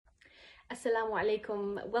Assalamu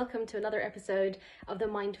alaikum. Welcome to another episode of the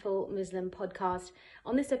Mindful Muslim podcast.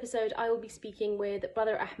 On this episode, I will be speaking with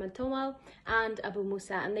Brother Ahmed Tomal and Abu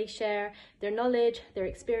Musa, and they share their knowledge, their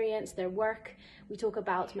experience, their work. We talk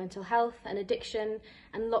about mental health and addiction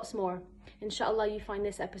and lots more. Inshallah, you find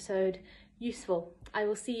this episode useful. I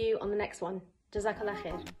will see you on the next one. Jazakallah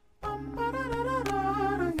khair.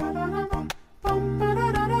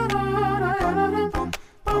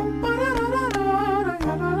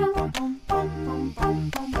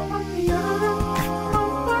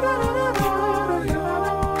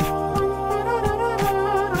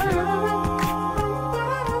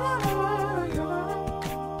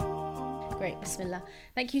 Bismillah.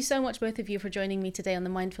 Thank you so much, both of you, for joining me today on the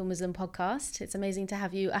Mindful Muslim podcast. It's amazing to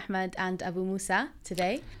have you, Ahmed and Abu Musa,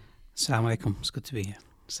 today. Assalamu alaikum. It's good to be here.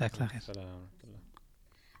 So I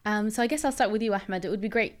guess I'll start with you, Ahmed. It would be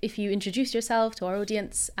great if you introduce yourself to our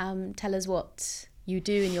audience. Tell us what you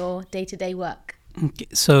do in your day-to-day work. Okay.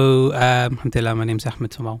 So, alhamdulillah, my name's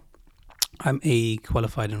Ahmed Tomal. I'm a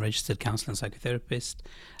qualified and registered counsellor and psychotherapist.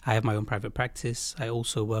 I have my own private practice. I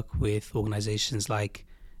also work with organisations like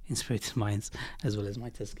Inspirited Minds, as well as my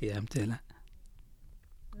Tazkiyah, alhamdulillah.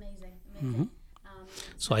 Amazing. Mm-hmm.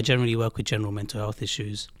 So I generally work with general mental health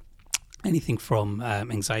issues, anything from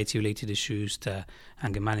anxiety-related issues to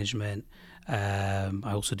anger management. I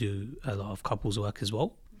also do a lot of couples work as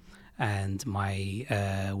well. And my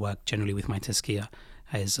work generally with my Tazkiyah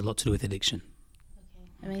has a lot to do with addiction. Okay,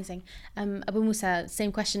 amazing. Abu Musa,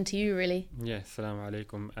 same question to you, really. Yeah, assalamu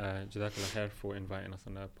alaikum. Jazakallah khair for inviting us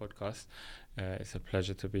on the podcast. It's a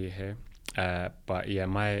pleasure to be here. But yeah,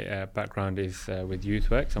 my background is with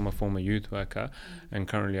youth work. So I'm a former youth worker and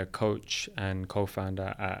currently a coach and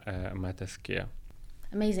co-founder at my Tazkiyah.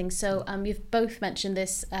 Amazing. So you've both mentioned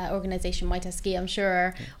this organisation, My Tazkiyah. I'm sure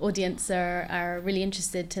our audience are really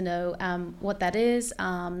interested to know what that is,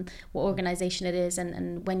 what organisation it is,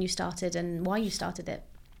 and when you started and why you started it.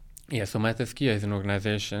 Yeah, so My Tazkiyah is an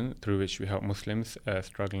organisation through which we help Muslims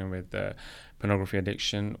struggling with pornography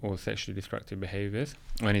addiction or sexually destructive behaviours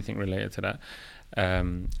or anything related to that.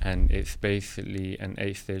 And it's basically an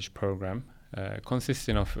 8-stage program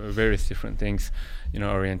consisting of various different things,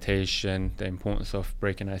 orientation, the importance of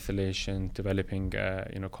breaking isolation, developing,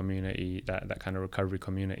 community, that kind of recovery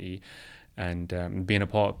community, and being a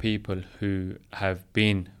part of people who have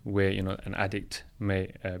been where, an addict may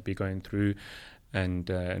be going through, and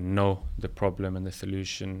know the problem and the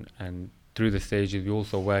solution. And through the stages, we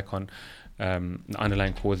also work on the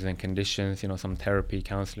underlying causes and conditions, some therapy,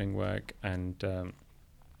 counselling work, and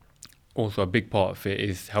also a big part of it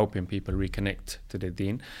is helping people reconnect to the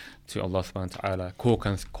deen, to Allah subhanahu wa ta'ala, core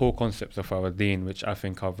concepts of our deen, which I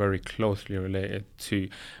think are very closely related to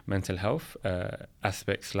mental health,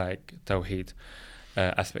 aspects like tawheed,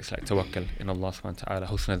 aspects like tawakkul in Allah subhanahu wa ta'ala,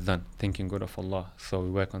 husn al-dhan, thinking good of Allah. So we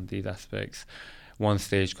work on these aspects. One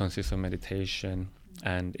stage consists of meditation,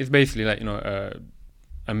 and it's basically like,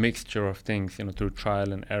 a mixture of things, through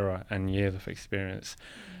trial and error and years of experience.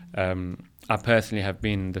 I personally have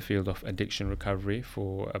been in the field of addiction recovery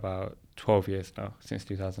for about 12 years now, since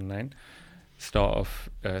 2009.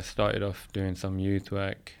 Started off doing some youth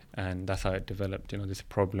work, and that's how it developed. This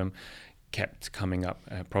problem kept coming up,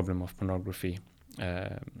 problem of pornography.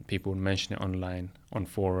 People would mention it online, on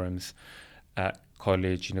forums, at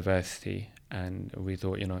college, university, and we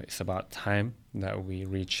thought, it's about time that we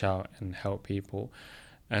reach out and help people.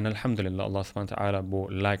 And alhamdulillah, Allah subhanahu wa ta'ala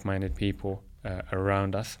brought like-minded people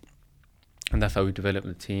around us. And that's how we developed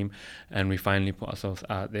the team. And we finally put ourselves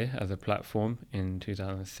out there as a platform in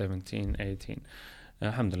 2017-18.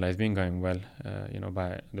 Alhamdulillah, it's been going well.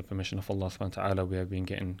 By the permission of Allah subhanahu wa ta'ala, we have been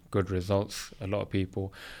getting good results. A lot of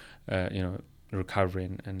people,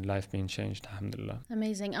 recovering and life being changed, alhamdulillah.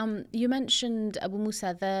 Amazing. You mentioned, Abu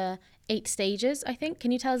Musa, the 8 stages, I think.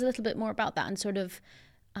 Can you tell us a little bit more about that and sort of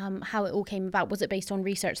how it all came about? Was it based on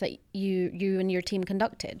research that you and your team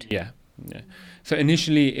conducted? Yeah. So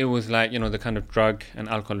initially it was like, the kind of drug and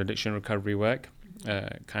alcohol addiction recovery work.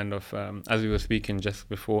 As we were speaking just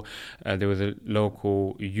before, there was a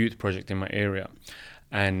local youth project in my area.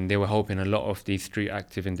 And they were helping a lot of these street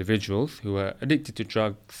active individuals who were addicted to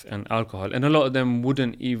drugs and alcohol. And a lot of them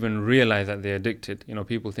wouldn't even realize that they're addicted.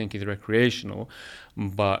 People think it's recreational,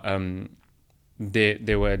 but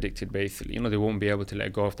they were addicted basically. They won't be able to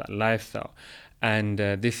let go of that lifestyle. And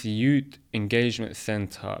this youth engagement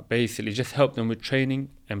center basically just helped them with training,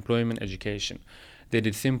 employment, education. They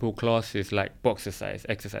did simple classes like box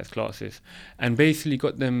exercise classes, and basically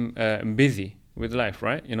got them busy with life,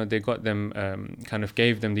 right? They got them, kind of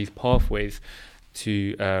gave them these pathways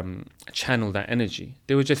to channel that energy.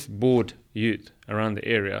 They were just bored youth around the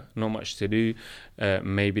area, not much to do,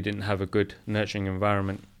 maybe didn't have a good nurturing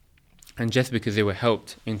environment. And just because they were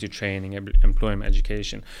helped into training, employment,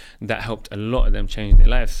 education, that helped a lot of them change their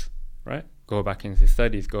lives, right? Go back into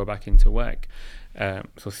studies, go back into work.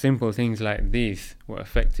 So simple things like these were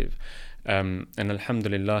effective. And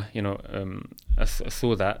alhamdulillah, I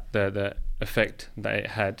saw that, the effect that it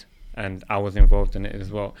had, and I was involved in it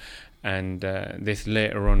as well. And this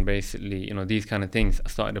later on, basically, these kind of things I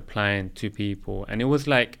started applying to people. And it was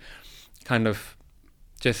like kind of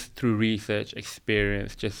just through research,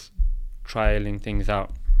 experience, just trialing things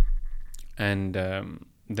out. And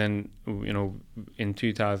then, in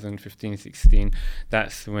 2015-16,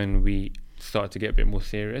 that's when we started to get a bit more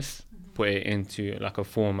serious, put it into like a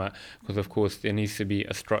format, because of course there needs to be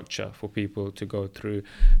a structure for people to go through,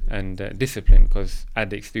 and discipline, because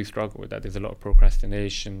addicts do struggle with that. There's a lot of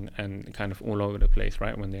procrastination and kind of all over the place,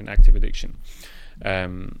 right, when they're in active addiction.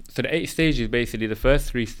 So the 8 stages, basically the first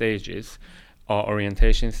 3 stages are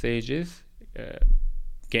orientation stages,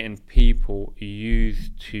 getting people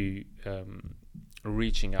used to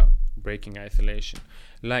reaching out, breaking isolation.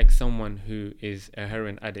 Like someone who is a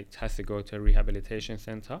heroin addict has to go to a rehabilitation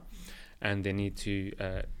center, and they need to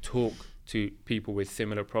talk to people with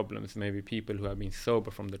similar problems, maybe people who have been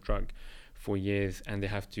sober from the drug for years, and they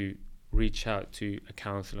have to reach out to a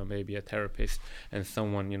counselor, maybe a therapist, and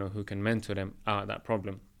someone who can mentor them out of that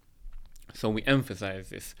problem. So we emphasize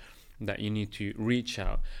this, that you need to reach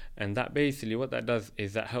out, and that basically what that does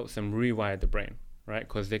is that helps them rewire the brain, right?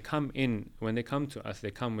 Because when they come to us,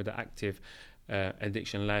 they come with an active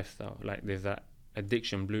addiction lifestyle. Like there's that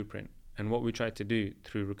addiction blueprint, and what we try to do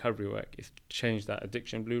through recovery work is change that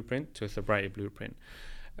addiction blueprint to a sobriety blueprint.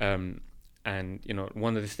 And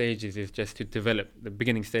one of the stages is just to develop, the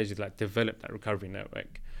beginning stage is like develop that recovery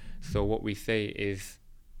network. So what we say is,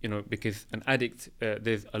 because an addict,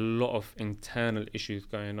 there's a lot of internal issues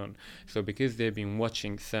going on. So because they've been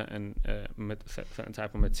watching certain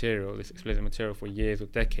type of material, this explicit material, for years or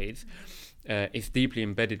decades, it's deeply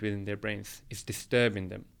embedded within their brains. It's disturbing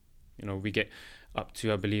them. We get up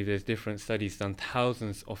to, I believe there's different studies done,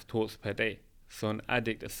 thousands of thoughts per day. So an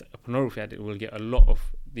addict, a pornography addict, will get a lot of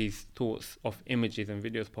these thoughts of images and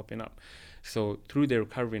videos popping up. So through their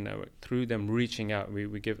recovery network, through them reaching out,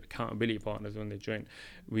 we give accountability partners when they join.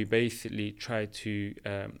 We basically try to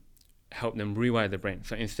help them rewire the brain.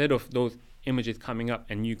 So instead of those images coming up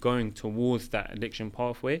and you going towards that addiction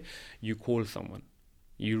pathway, you call someone,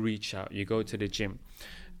 you reach out, you go to the gym,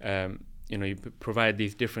 you provide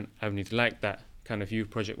these different avenues, like that kind of youth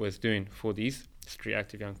project was doing for these street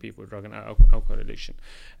active young people with drug and alcohol addiction.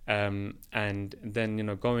 And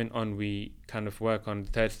then, going on, we kind of work on the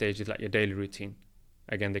third stage is like your daily routine.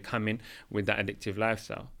 Again, they come in with that addictive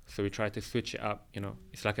lifestyle. So we try to switch it up.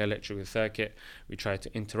 It's like an electrical circuit. We try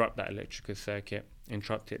to interrupt that electrical circuit,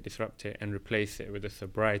 interrupt it, disrupt it, and replace it with a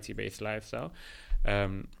sobriety-based lifestyle.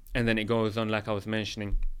 And then it goes on, like I was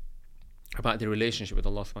mentioning, about the relationship with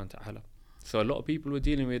Allah subhanahu wa ta'ala. So a lot of people we're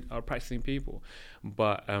dealing with are practicing people,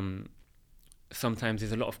 but sometimes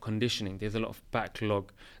there's a lot of conditioning, there's a lot of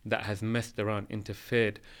backlog that has messed around,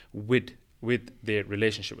 interfered with their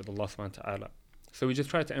relationship with Allah subhanahu wa ta'ala. So we just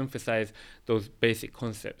try to emphasize those basic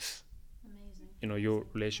concepts. Amazing. Your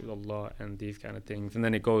relationship with Allah and these kind of things. And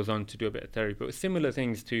then it goes on to do a bit of therapy, but similar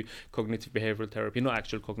things to cognitive behavioral therapy, not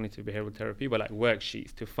actual cognitive behavioral therapy, but like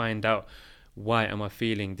worksheets to find out, why am I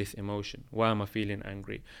feeling this emotion? Why am I feeling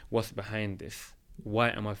angry? What's behind this? Why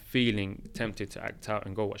am I feeling tempted to act out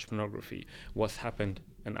and go watch pornography? What's happened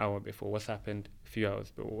an hour before? What's happened a few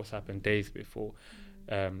hours before? What's happened days before?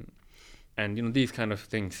 And these kind of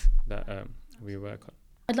things that we work on.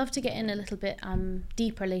 I'd love to get in a little bit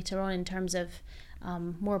deeper later on in terms of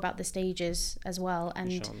more about the stages as well,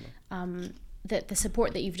 and the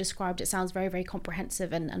support that you've described. It sounds very, very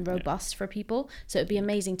comprehensive and robust for people. So it'd be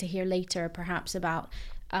amazing to hear later perhaps about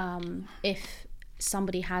if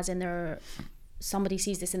somebody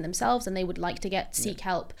sees this in themselves and they would like to seek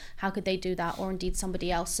help, how could they do that? Or indeed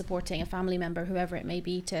somebody else supporting, a family member, whoever it may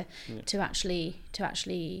be, to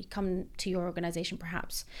actually come to your organization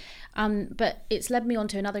perhaps. But it's led me on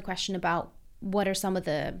to another question about what are some of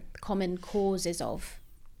the common causes of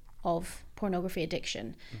pornography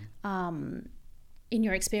addiction. In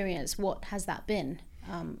your experience, what has that been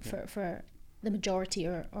for the majority,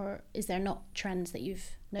 or is there not trends that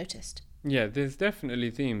you've noticed? Yeah, there's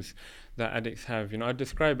definitely themes that addicts have. I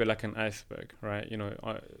describe it like an iceberg, right?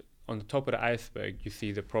 On the top of the iceberg, you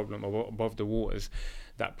see the problem. Above the waters,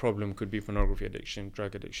 that problem could be pornography addiction,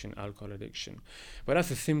 drug addiction, alcohol addiction. But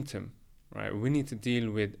that's a symptom, right? We need to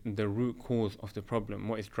deal with the root cause of the problem,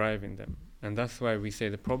 what is driving them. And that's why we say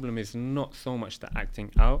the problem is not so much the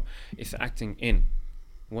acting out, it's acting in.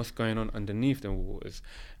 What's going on underneath the waters.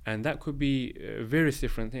 And that could be various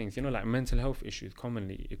different things, like mental health issues.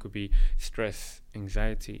 Commonly it could be stress,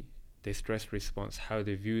 anxiety, their stress response, how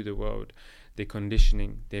they view the world, their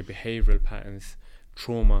conditioning, their behavioral patterns,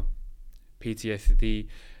 trauma, PTSD,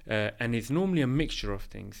 and it's normally a mixture of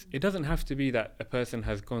things. It doesn't have to be that a person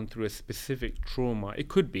has gone through a specific trauma. It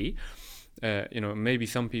could be maybe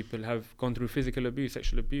some people have gone through physical abuse,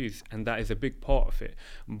 sexual abuse, and that is a big part of it.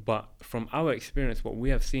 But from our experience, what we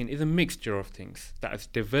have seen is a mixture of things that has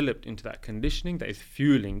developed into that conditioning that is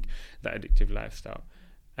fueling that addictive lifestyle.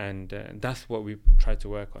 And that's what we try to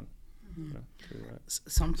work on.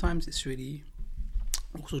 Sometimes it's really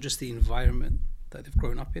also just the environment that they've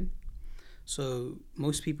grown up in. So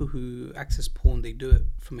most people who access porn, they do it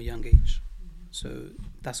from a young age. So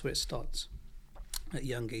that's where it starts, at a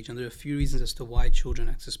young age. And there are a few reasons as to why children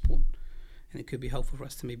access porn, and it could be helpful for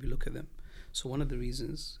us to maybe look at them. So one of the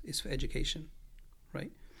reasons is for education,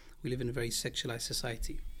 right? We live in a very sexualized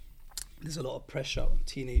society. There's a lot of pressure on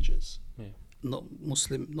teenagers, not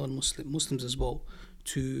Muslim, non-Muslim, Muslims as well,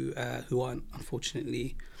 to who aren't,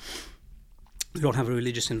 unfortunately, who don't have a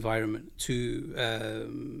religious environment to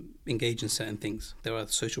engage in certain things. There are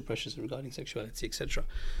social pressures regarding sexuality, etc.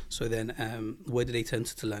 So then where do they turn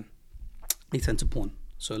to learn? They turn to porn.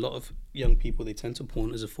 So a lot of young people, they turn to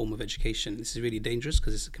porn as a form of education. This is really dangerous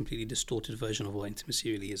because it's a completely distorted version of what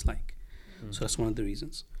intimacy really is like. So that's one of the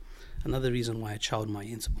reasons. Another reason why a child might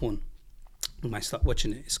enter porn, might start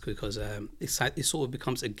watching it, is because it sort of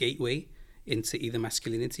becomes a gateway into either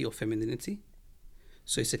masculinity or femininity.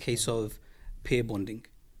 So it's a case of peer bonding.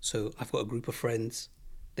 So I've got a group of friends,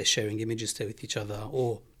 they're sharing images with each other,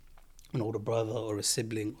 or an older brother or a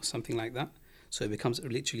sibling or something like that. So it becomes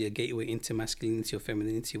literally a gateway into masculinity or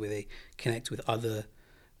femininity, where they connect with other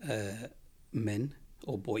men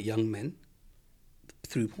or young men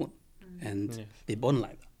through porn, and they bond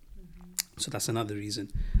like that. So that's another reason.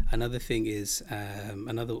 Another thing is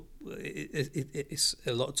it's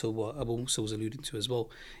a lot to what Abu Musa was alluding to as well.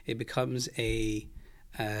 It becomes an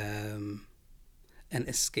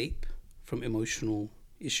escape from emotional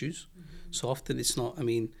issues. So often it's not,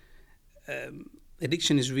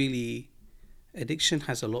 addiction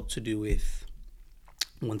has a lot to do with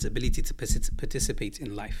one's ability to participate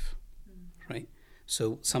in life, right?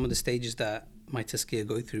 So some of the stages that my Tazkiyah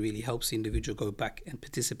go through really helps the individual go back and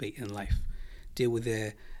participate in life, deal with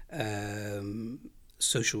their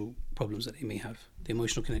social problems that they may have, the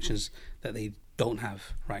emotional connections that they don't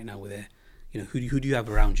have right now with their, who do you have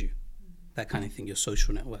around you? That kind of thing, your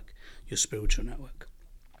social network, your spiritual network.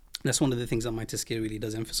 That's one of the things that my Tazkiyah really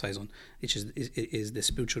does emphasize on, which is the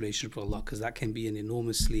spiritual relationship with Allah, because that can be an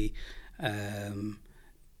enormously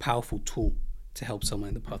powerful tool to help someone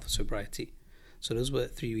in the path of sobriety. So those were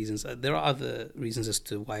 3 reasons. There are other reasons as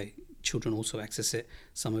to why children also access it.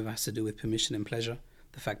 Some of it has to do with permission and pleasure.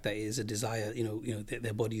 The fact that it is a desire,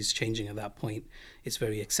 their body is changing at that point. It's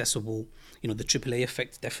very accessible. The AAA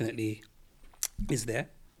effect definitely is there,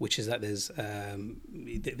 which is that there's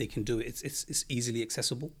they can do it. It's easily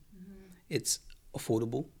accessible. It's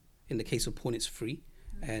affordable. In the case of porn, it's free,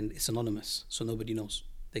 and it's anonymous, so nobody knows.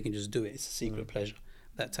 They can just do it. It's a secret pleasure,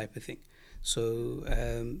 that type of thing. So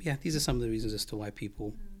these are some of the reasons as to why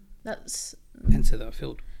people enter that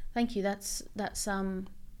field. Thank you. That's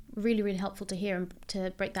really, really helpful to hear, and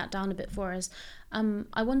to break that down a bit for us.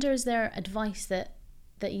 I wonder, is there advice that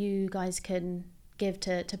you guys can give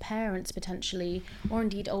to parents potentially, or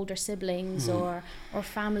indeed older siblings or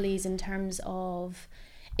families, in terms of,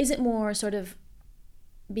 is it more sort of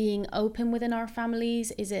being open within our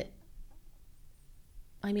families? Is it,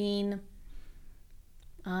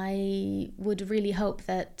 I would really hope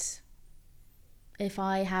that if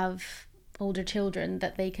I have older children,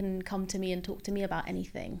 that they can come to me and talk to me about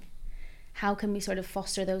anything. How can we sort of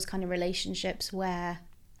foster those kind of relationships where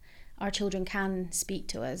our children can speak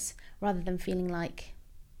to us, rather than feeling like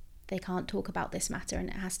they can't talk about this matter and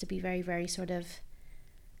it has to be very, very sort of,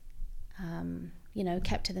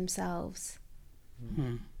 kept to themselves?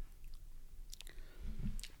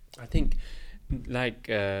 I think, like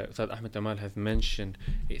Ustad Ahmed Tomal has mentioned,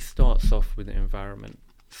 it starts off with the environment.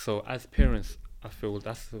 So as parents, I feel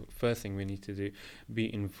that's the first thing we need to do: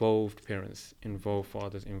 be involved parents, involved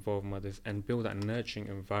fathers, involved mothers, and build that nurturing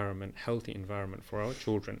environment, healthy environment for our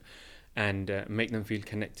children, and make them feel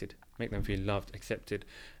connected, make them feel loved, accepted,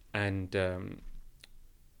 and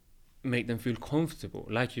make them feel comfortable,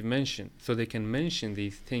 like you've mentioned, so they can mention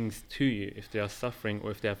these things to you if they are suffering or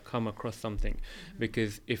if they have come across something.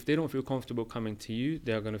 Because if they don't feel comfortable coming to you,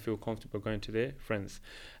 they are going to feel comfortable going to their friends.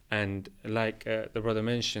 And like the brother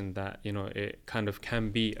mentioned, that, you know, it kind of can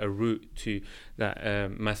be a route to that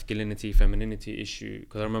masculinity, femininity issue.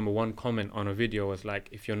 Because I remember one comment on a video was like,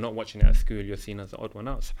 if you're not watching it at school, you're seen as the odd one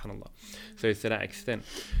out, subhanAllah. So it's to that extent.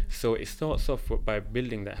 So it starts off by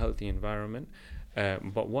building that healthy environment.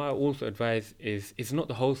 But what I also advise is, it's not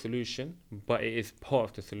the whole solution, but it is part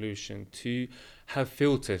of the solution to have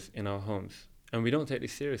filters in our homes. And we don't take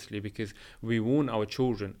this seriously because we warn our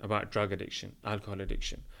children about drug addiction, alcohol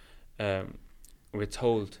addiction. We're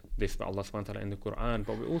told this by Allah subhanahu wa ta'ala in the Quran,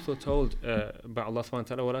 but we're also told by Allah subhanahu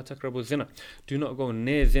wa ta'ala, وَلَا تَقْرَبُوا zina, do not go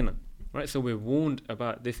near zina. Right? So we're warned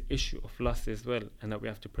about this issue of lust as well, and that we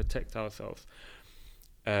have to protect ourselves.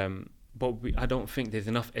 But I don't think there's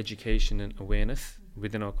enough education and awareness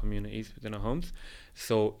within our communities, within our homes.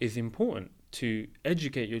 So it's important to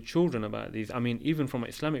educate your children about these. I mean, even from an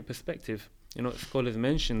Islamic perspective, you know, scholars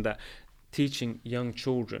mention that teaching young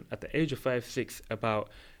children at the age of 5, 6 about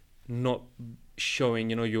not showing,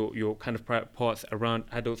 you know, your kind of private parts around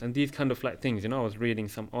adults and these kind of like things. You know, I was reading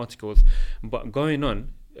some articles, but going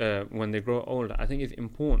on when they grow older, I think it's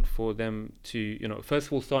important for them to, you know, first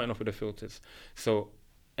of all, starting off with the filters. So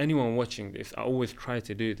anyone watching this, I always try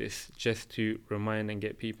to do this just to remind and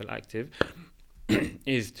get people active,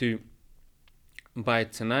 is to, by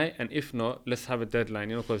tonight, and if not, let's have a deadline,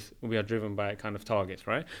 you know, because we are driven by kind of targets,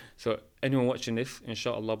 right? So anyone watching this,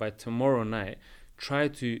 inshallah, by tomorrow night, try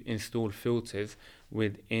to install filters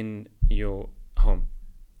within your home,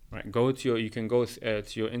 right? You can go to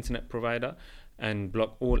your internet provider and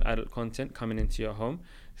block all adult content coming into your home.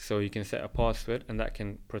 So you can set a password, and that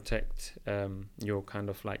can protect your kind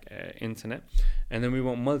of like internet. And then we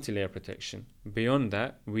want multi-layer protection. Beyond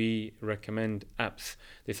that, we recommend apps.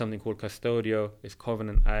 There's something called Custodio, there's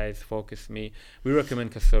Covenant Eyes, Focus Me. We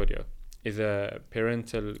recommend Custodio. It's a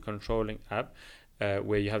parental controlling app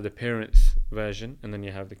where you have the parents version and then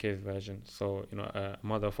you have the kids version. So, you know, a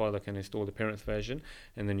mother or father can install the parents version,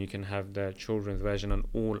 and then you can have the children's version on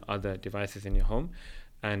all other devices in your home.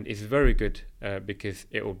 And it's very good because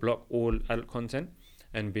it will block all adult content,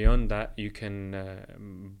 and beyond that you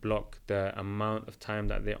can block the amount of time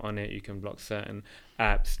that they're on it. You can block certain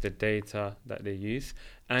apps, the data that they use,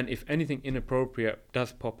 and if anything inappropriate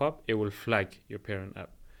does pop up, it will flag your parent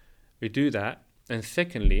app. We do that. And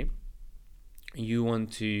secondly, you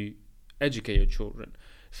want to educate your children,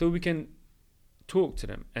 so we can talk to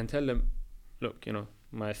them and tell them, look, you know,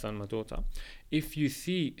 my son, my daughter, if you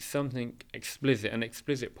see something an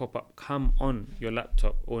explicit pop-up come on your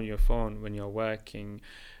laptop or your phone when you're working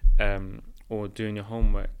or doing your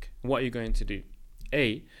homework, what are you going to do?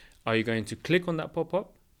 A, are you going to click on that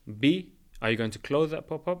pop-up? B, are you going to close that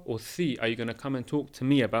pop-up? Or C, are you going to come and talk to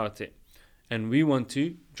me about it? And we want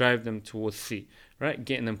to drive them towards C, right?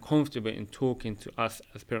 Getting them comfortable in talking to us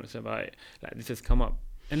as parents about it. Like, this has come up.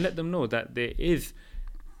 And let them know that there is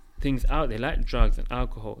things out there like drugs and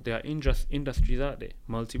alcohol. There are industries out there,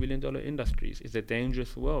 multi-billion-dollar industries. It's a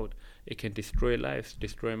dangerous world. It can destroy lives,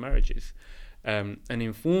 destroy marriages, and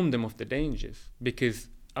inform them of the dangers. Because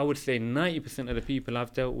I would say 90% of the people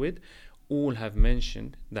I've dealt with all have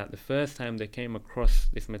mentioned that the first time they came across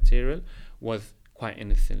this material was quite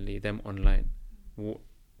innocently, them online,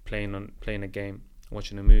 playing a game,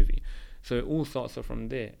 watching a movie. So it all starts off from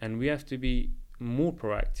there, and we have to be more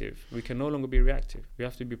proactive. We can no longer be reactive. We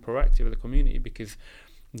have to be proactive as a community, because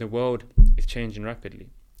the world is changing rapidly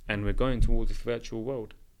and we're going towards this virtual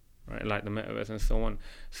world, right? Like the metaverse and so on.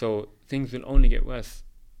 So things will only get worse.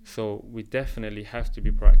 So we definitely have to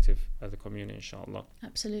be proactive as a community, inshallah.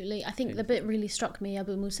 Absolutely. I think the bit really struck me,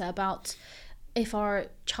 Abu Musa, about if our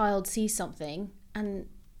child sees something and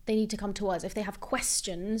they need to come to us. If they have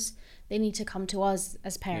questions, they need to come to us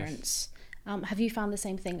as parents. Yes. Have you found the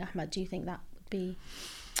same thing, Ahmed? Do you think that would be...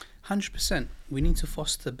 100%. We need to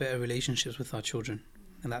foster better relationships with our children,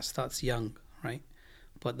 and that starts young, right?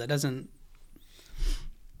 But that doesn't...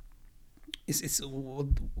 It's a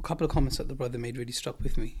couple of comments that the brother made really struck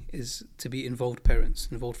with me, is to be involved parents,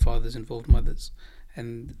 involved fathers, involved mothers,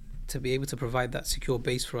 and to be able to provide that secure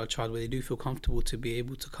base for our child where they do feel comfortable to be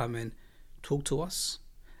able to come and talk to us,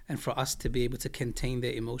 and for us to be able to contain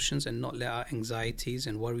their emotions and not let our anxieties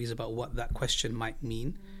and worries about what that question might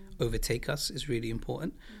mean overtake us is really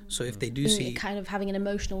important. So if they do see... kind of having an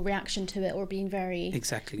emotional reaction to it or being very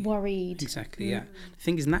worried. Exactly, yeah. The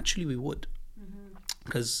thing is, naturally we would,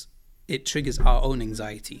 because it triggers our own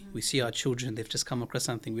anxiety. We see our children, they've just come across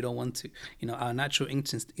something we don't want to. You know, our natural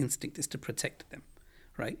instinct is to protect them,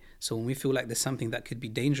 right? So when we feel like there's something that could be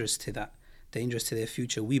dangerous to their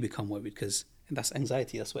future, we become worried, because that's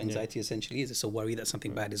anxiety. That's what anxiety essentially is. It's a worry that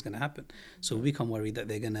something bad is going to happen. So we become worried that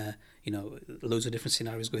they're going to, loads of different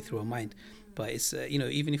scenarios go through our mind. But it's,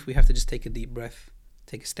 even if we have to just take a deep breath,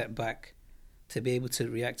 take a step back, to be able to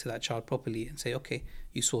react to that child properly and say, okay,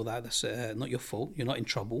 you saw that, that's not your fault, you're not in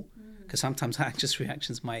trouble. Because sometimes anxious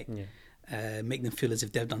reactions might make them feel as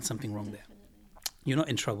if they've done something wrong there. You're not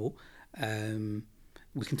in trouble.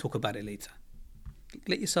 We can talk about it later.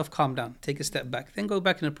 Let yourself calm down, take a step back, then go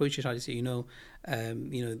back and approach your child and say,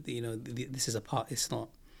 this is a part. It's not.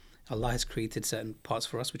 Allah has created certain parts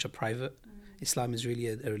for us which are private. Islam is really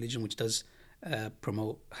a religion which does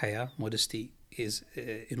promote haya, modesty is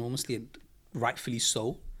enormously and rightfully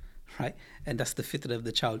so, right? And that's the fitrah of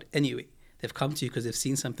the child anyway. They've come to you because they've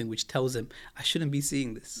seen something which tells them, I shouldn't be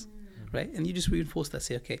seeing this, right? And you just reinforce that,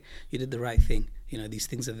 say, okay, you did the right thing. These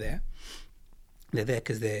things are there. They're there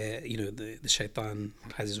because they're, the shaitan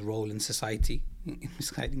has his role in society, in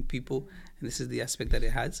misguiding people, and this is the aspect that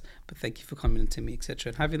it has. But thank you for coming to me, etc.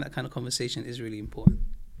 And having that kind of conversation is really important.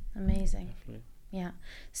 Amazing. Definitely. Yeah.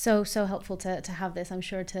 So helpful to have this, I'm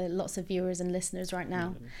sure, to lots of viewers and listeners right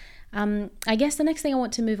now. I guess the next thing I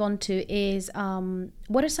want to move on to is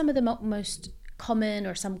what are some of the most common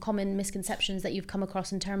or some common misconceptions that you've come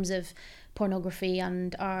across in terms of pornography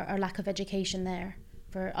and our lack of education there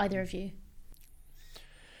for either of you?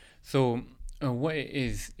 So what it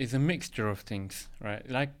is a mixture of things, right?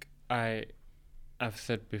 Like I've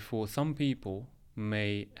said before, some people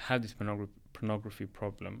may have this pornography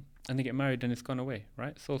problem and they get married and it's gone away,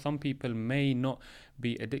 right? So some people may not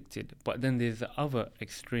be addicted, but then there's the other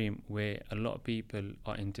extreme where a lot of people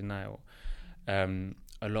are in denial and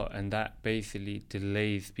that basically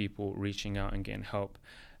delays people reaching out and getting help,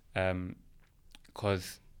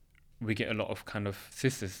 because we get a lot of kind of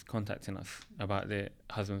sisters contacting us about their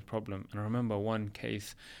husband's problem. And I remember one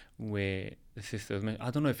case where the sister was I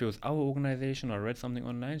don't know if it was our organization or I read something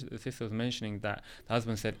online, the sister was mentioning that the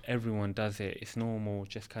husband said everyone does it, it's normal,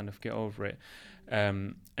 just kind of get over it.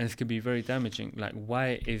 And this could be very damaging. Like,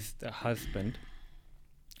 why is the husband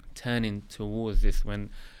turning towards this when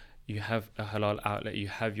you have a halal outlet, you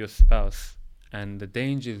have your spouse? And the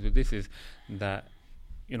dangers with this is that,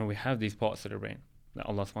 we have these parts of the brain that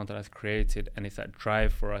Allah subhanahu wa ta'ala has created, and it's that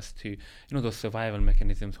drive for us to, those survival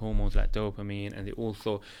mechanisms, hormones like dopamine, and they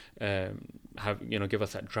also give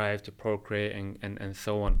us that drive to procreate and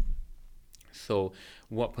so on. So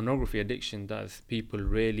what pornography addiction does, people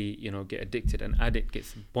really, get addicted. An addict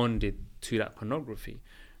gets bonded to that pornography,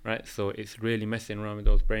 right? So it's really messing around with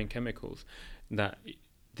those brain chemicals that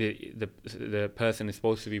the person is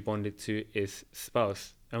supposed to be bonded to his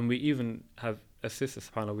spouse. And we even have a sister,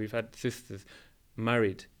 subhanAllah, we've had sisters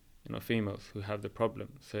married, females who have the problem,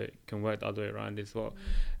 so it can work the other way around as well.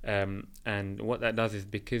 And what that does is,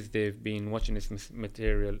 because they've been watching this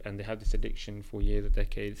material and they have this addiction for years or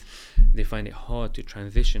decades, they find it hard to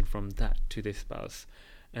transition from that to their spouse,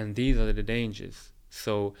 and these are the dangers.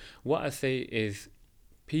 So what I say is,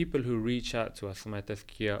 people who reach out to us from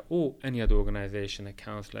Tazkiyah or any other organization, a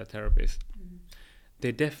counselor, a therapist,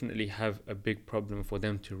 they definitely have a big problem for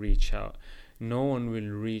them to reach out. No one will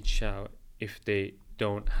reach out if they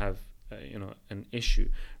don't have an issue,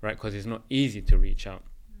 right? Because it's not easy to reach out.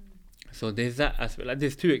 So there's that aspect. Like,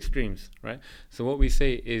 there's two extremes, right? So what we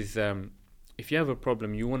say is, if you have a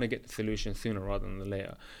problem, you want to get the solution sooner rather than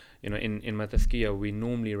later. In Tazkiyah, we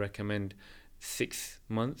normally recommend 6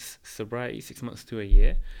 months sobriety, 6 months to a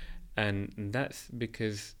year, and that's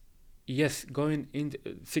because, yes, going into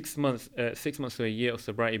 6 months to a year of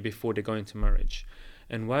sobriety before they go into marriage.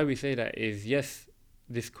 And why we say that is, yes,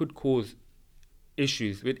 this could cause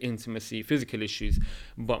issues with intimacy, physical issues,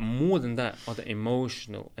 but more than that are the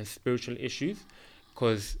emotional and spiritual issues.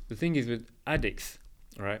 Because the thing is with addicts,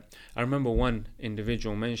 right? I remember one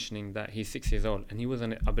individual mentioning that he's 6 years old and he was,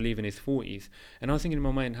 I believe, in his 40s. And I was thinking in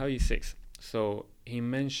my mind, how are you 6? So he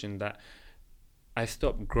mentioned that I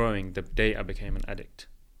stopped growing the day I became an addict,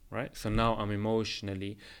 right? So now I'm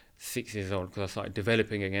emotionally 6 years old because I started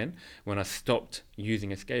developing again when I stopped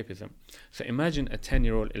using escapism. So imagine a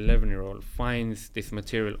 10-year-old, 11-year-old finds this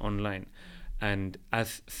material online, and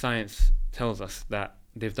as science tells us that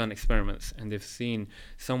they've done experiments and they've seen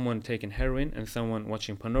someone taking heroin and someone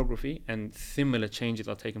watching pornography, and similar changes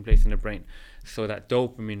are taking place in the brain. So that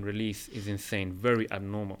dopamine release is insane, very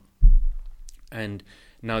abnormal. And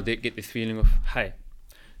now they get this feeling of high.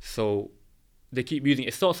 So they keep using it.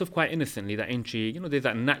 It starts off quite innocently, that intrigue. There's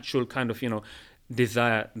that natural kind of,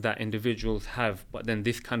 desire that individuals have, but then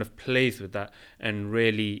this kind of plays with that and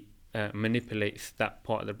really manipulates that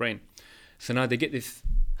part of the brain. So now they get this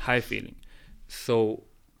high feeling. So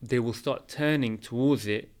they will start turning towards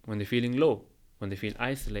it when they're feeling low, when they feel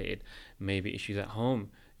isolated, maybe issues at home.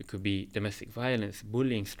 It could be domestic violence,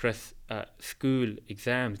 bullying, stress at school,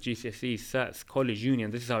 exams, GCSEs, SATs, college,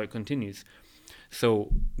 union. This is how it continues.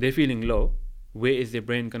 So they're feeling low. Where is their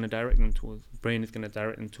brain going to direct them towards? Brain is going to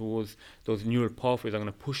direct them towards those neural pathways are going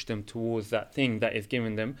to push them towards that thing that is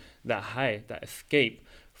giving them that high, that escape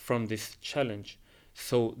from this challenge.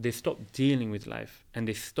 So they stop dealing with life and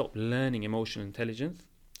they stop learning emotional intelligence.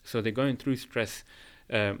 So they're going through stress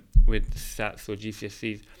with SATs or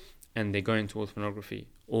GCSEs, and they're going towards pornography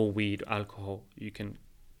or weed or alcohol.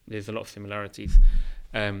 There's a lot of similarities.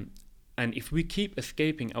 And if we keep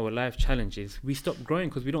escaping our life challenges, we stop growing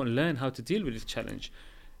because we don't learn how to deal with this challenge.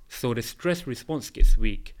 So the stress response gets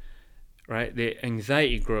weak, right? The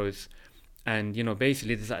anxiety grows, and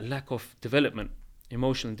basically there's that lack of development,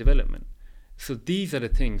 emotional development. So these are the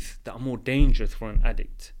things that are more dangerous for an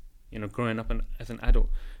addict, growing up as an adult.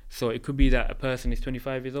 So it could be that a person is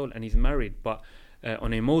 25 years old and he's married, but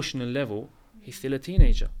on an emotional level, he's still a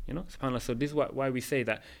teenager, SubhanAllah. So this is why we say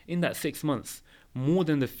that in that 6 months, more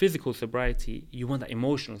than the physical sobriety, you want that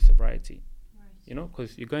emotional sobriety, right.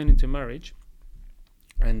 Because you're going into marriage,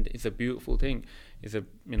 and it's a beautiful thing. It's a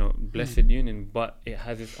blessed union, but it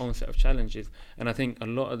has its own set of challenges. And I think a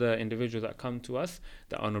lot of the individuals that come to us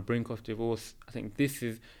that are on the brink of divorce, I think this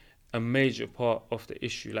is a major part of the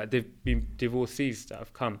issue. Like, they've been divorcees that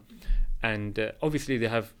have come, and obviously they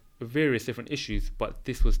have various different issues, but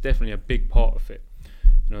this was definitely a big part of it.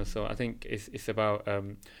 So I think it's about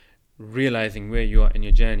realizing where you are in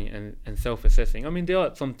your journey and self-assessing. I mean, there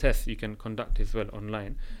are some tests you can conduct as well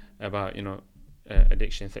online about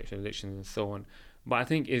addiction, sexual addictions, and so on. But I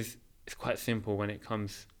think it's quite simple when it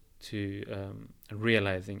comes to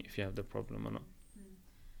realizing if you have the problem or not.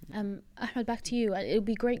 Ahmed, back to you. It would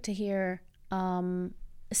be great to hear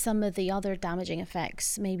some of the other damaging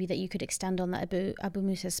effects, maybe, that you could extend on that Abu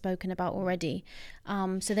Musa has spoken about already.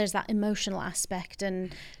 So there's that emotional aspect,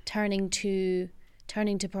 and turning to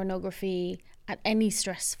pornography at any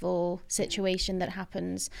stressful situation that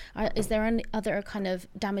happens. Is there any other kind of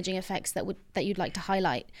damaging effects that you'd like to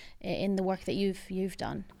highlight in the work that you've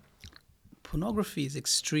done? Pornography is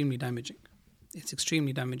extremely damaging. It's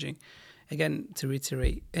extremely damaging. Again, to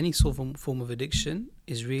reiterate, any sort of form of addiction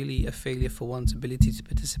is really a failure for one's ability to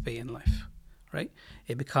participate in life, right?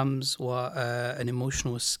 It becomes an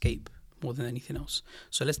emotional escape more than anything else.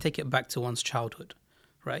 So let's take it back to one's childhood,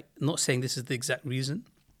 right? I'm not saying this is the exact reason,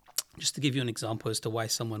 just to give you an example as to why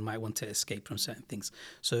someone might want to escape from certain things.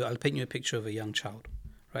 So I'll paint you a picture of a young child,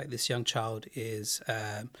 right? This young child is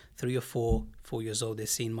 3 or 4 years old. They're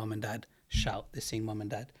seeing mom and dad shout. They're seeing mom and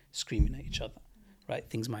dad screaming at each other. Right?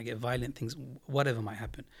 Things might get violent, whatever might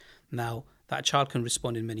happen. Now, that child can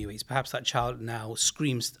respond in many ways. Perhaps that child now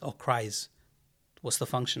screams or cries. What's the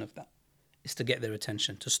function of that? It's to get their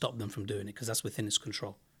attention, to stop them from doing it, because that's within its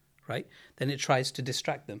control, right? Then it tries to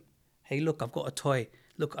distract them. Hey, look, I've got a toy.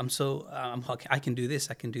 Look, I can do this,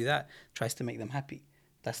 I can do that. Tries to make them happy.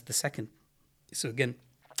 That's the second. So again,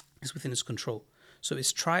 it's within its control. So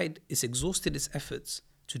it's exhausted its efforts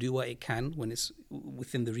to do what it can when it's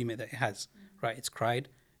within the remit that it has. Right, it's cried,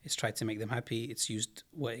 it's tried to make them happy, it's used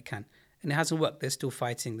what it can. And it hasn't worked. They're still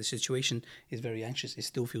fighting. The situation is very anxious. It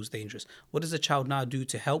still feels dangerous. What does the child now do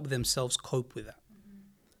to help themselves cope with that?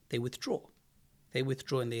 They withdraw. They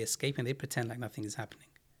withdraw and they escape, and they pretend like nothing is happening.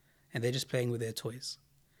 And they're just playing with their toys.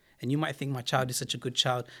 And you might think, my child is such a good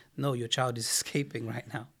child. No, your child is escaping right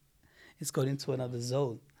now. It's gone into another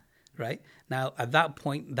zone, right? Now, at that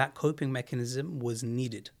point, that coping mechanism was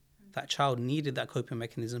needed. That child needed that coping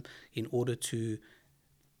mechanism in order to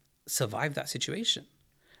survive that situation.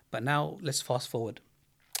 But now let's fast forward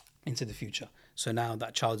into the future. So now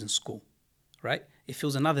that child's in school, right? It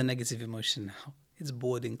feels another negative emotion now. It's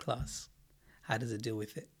bored in class. How does it deal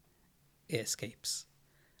with it? It escapes,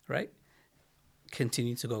 right?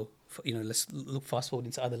 Continue to go, let's look fast forward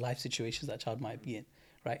into other life situations that child might be in,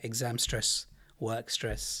 right? Exam stress, work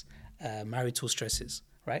stress, marital stresses.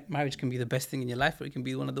 Right? Marriage can be the best thing in your life, or it can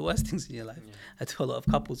be one of the worst things in your life. Yeah. I tell a lot of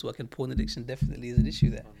couples work, and porn addiction definitely is an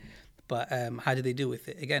issue there. But how do they deal with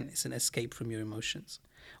it? Again, it's an escape from your emotions.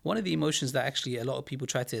 One of the emotions that actually a lot of people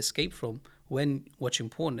try to escape from when watching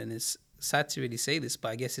porn, and it's sad to really say this, but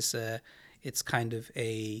I guess it's kind of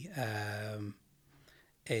it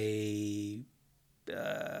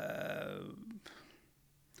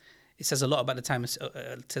says a lot about the time.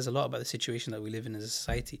 It says a lot about the situation that we live in as a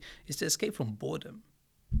society. It's to escape from boredom.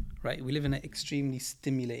 Right, we live in an extremely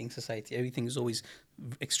stimulating society. Everything is always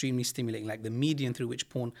extremely stimulating, like the medium through which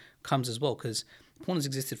porn comes as well, because porn has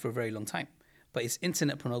existed for a very long time. But it's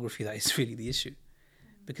internet pornography that is really the issue,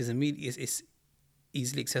 because the media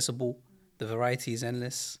easily accessible, the variety is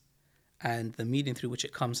endless, and the medium through which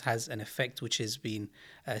it comes has an effect which has been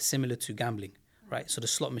similar to gambling, right? So the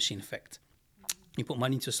slot machine effect. You put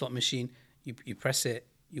money into a slot machine, you press it,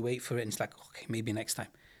 you wait for it, and it's like, okay, maybe next time.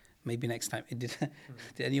 Maybe next time. Did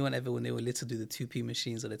anyone ever, when they were little, do the 2p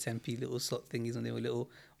machines or the 10p little slot thingies when they were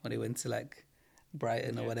little, when they went to like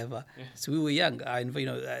Brighton or whatever? Yeah. So we were young.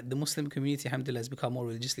 The Muslim community, alhamdulillah, has become more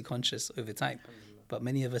religiously conscious over time. But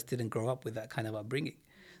many of us didn't grow up with that kind of upbringing.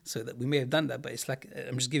 So that we may have done that, but it's like,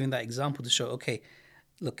 I'm just giving that example to show, okay,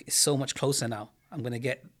 look, it's so much closer now. I'm going to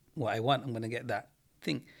get what I want. I'm going to get that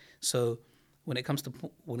thing. So when it comes to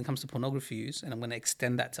pornography use, and I'm going to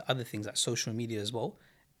extend that to other things like social media as well.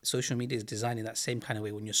 Social media is designed in that same kind of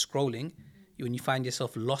way. When you're scrolling, when you find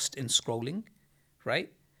yourself lost in scrolling,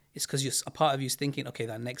 right? It's because a part of you is thinking, okay,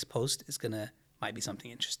 that next post might be something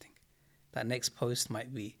interesting. That next post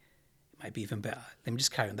might be even better. Let me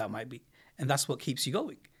just carry on. That might be, and that's what keeps you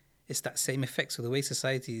going. It's that same effect. So the way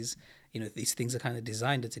society is, these things are kind of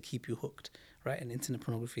designed to keep you hooked, right? And internet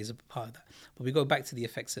pornography is a part of that. But we go back to the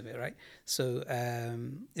effects of it, right? So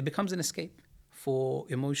it becomes an escape for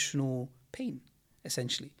emotional pain,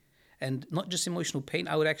 essentially. And not just emotional pain,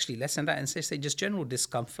 I would actually lessen that and say just general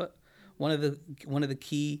discomfort. One of the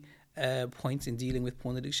key points in dealing with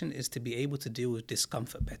porn addiction is to be able to deal with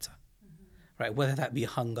discomfort better, right? Whether that be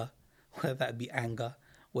hunger, whether that be anger,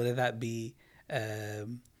 whether that be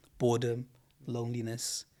boredom,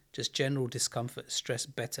 loneliness, just general discomfort, stress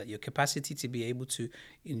better. Your capacity to be able to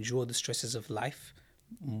endure the stresses of life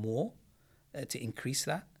more, to increase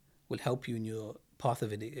that, will help you in your path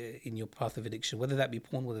of addiction, whether that be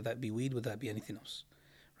porn, whether that be weed, whether that be anything else,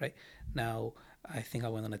 right? Now, I think I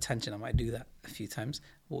went on a tangent. I might do that a few times.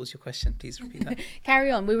 What was your question? Please repeat that.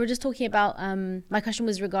 Carry on. We were just talking about, my question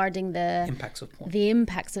was regarding the impacts of porn.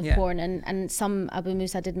 Porn, and some Abu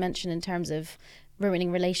Musa did mention in terms of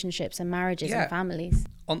ruining relationships and marriages and families.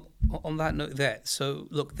 On that note there, so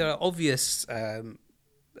look, there are obvious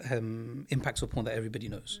impacts of porn that everybody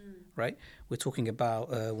knows, right? We're talking about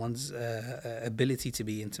one's ability to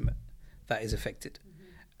be intimate. That is affected.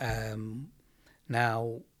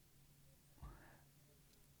 Now,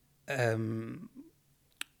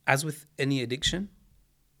 as with any addiction,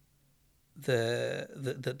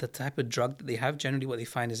 the type of drug that they have, generally what they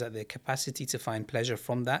find is that their capacity to find pleasure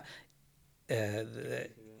from that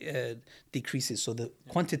decreases. So the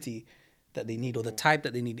quantity that they need or the type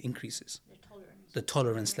that they need increases. The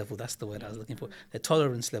tolerance level, that's the word I was looking for. The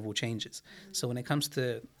tolerance level changes. So when it comes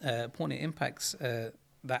to porn, it impacts that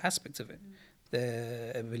aspect of it,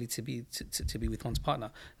 the ability to be with one's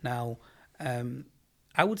partner. Now,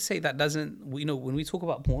 I would say that doesn't, when we talk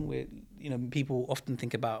about porn, people often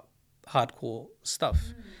think about hardcore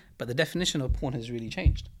stuff, but the definition of porn has really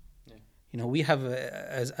changed. We have,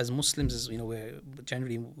 as Muslims,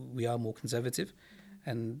 we are more conservative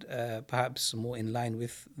and perhaps more in line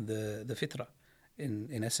with the fitrah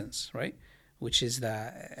in essence, right? Which is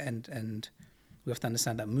that, and we have to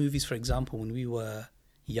understand that movies, for example, when we were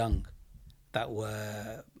young, that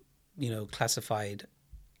were, classified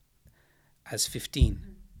as 15,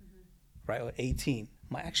 right, or 18,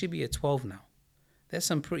 might actually be a 12 now. There's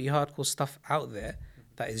some pretty hardcore stuff out there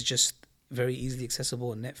that is just very easily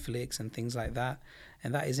accessible on Netflix and things like that,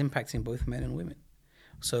 and that is impacting both men and women.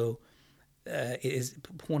 So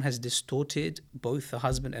porn has distorted both the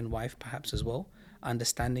husband and wife, perhaps as well,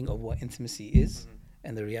 understanding of what intimacy is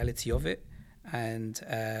and the reality of it, and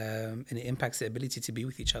it impacts the ability to be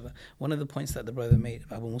with each other. One of the points that the brother made,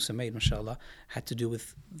 Abu Musa made, mashallah, had to do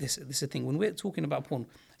with this thing. When we're talking about porn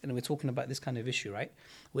and we're talking about this kind of issue, right?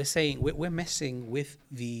 We're saying we're messing with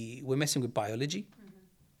biology.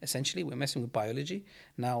 Essentially, we're messing with biology.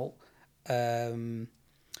 Now,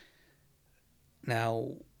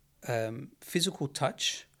 physical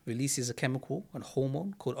touch releases a chemical, a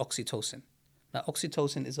hormone called oxytocin. Now,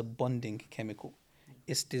 oxytocin is a bonding chemical.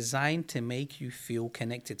 It's designed to make you feel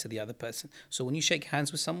connected to the other person. So when you shake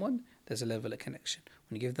hands with someone, there's a level of connection.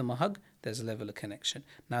 When you give them a hug, there's a level of connection.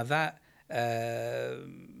 Now that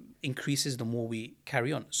increases the more we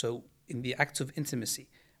carry on. So in the act of intimacy,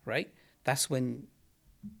 right? That's when,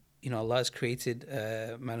 Allah has created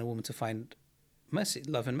man and woman to find mercy,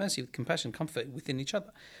 love and mercy, with compassion, comfort within each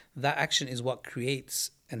other. That action is what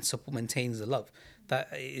creates and maintains the love. That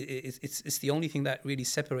it's the only thing that really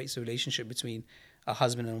separates the relationship between a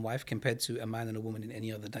husband and wife compared to a man and a woman in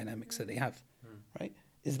any other dynamics that they have, right?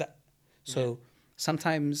 Is that so?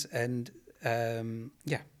 Sometimes, and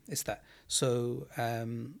it's that. So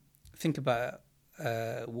think about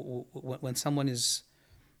when someone is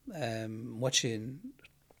watching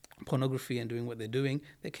pornography and doing what they're doing,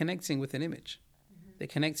 they're connecting with an image. they're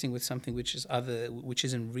connecting with something which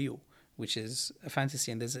isn't real, which is a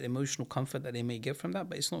fantasy, and there's an emotional comfort that they may get from that,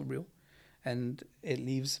 but it's not real, and it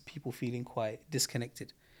leaves people feeling quite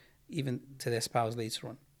disconnected, even to their spouse later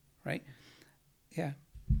on, right? Yeah.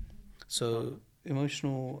 So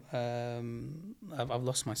emotional. I've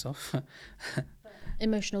lost myself.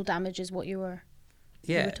 Emotional damage is what you were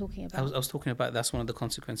talking about. I was talking about that's one of the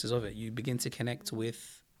consequences of it. You begin to connect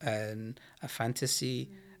with a fantasy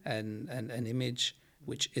and an image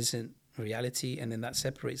which isn't reality, and then that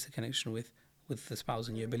separates the connection with the spouse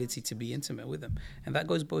and your ability to be intimate with them. And that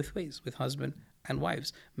goes both ways with husband and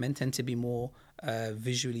wives. Men tend to be more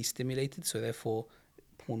visually stimulated, so therefore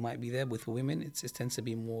porn might be there. With women, it tends to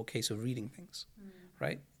be more a case of reading things,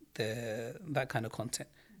 right? That kind of content,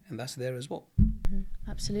 and that's there as well.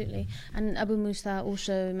 Absolutely. And Abu Musa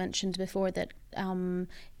also mentioned before that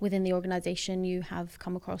within the organization you have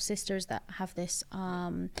come across sisters that have this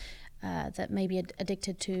that may be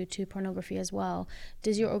addicted to pornography as well.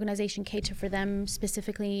 Does your organization cater for them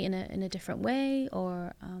specifically in a different way,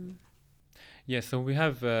 or Yeah, so we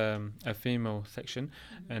have a female section,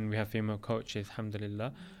 and we have female coaches,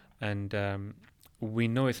 alhamdulillah, and we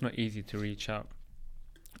know it's not easy to reach out,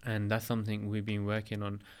 and that's something we've been working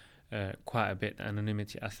on quite a bit, the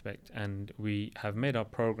anonymity aspect, and we have made our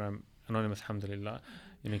program anonymous, alhamdulillah.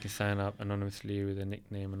 You can sign up anonymously with a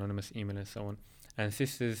nickname, anonymous email, and so on. And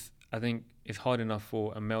sisters, I think it's hard enough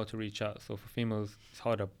for a male to reach out, so for females it's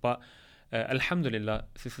harder, but alhamdulillah,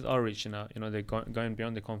 sisters are reaching out. They're going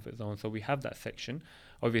beyond the comfort zone, so we have that section.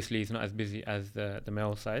 Obviously it's not as busy as the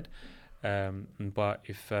male side, but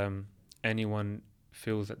if anyone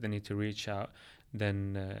feels that they need to reach out,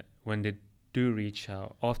 then when they do reach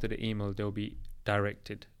out, after the email they'll be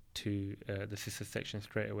directed to the sister section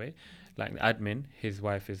straight away. Like the admin, his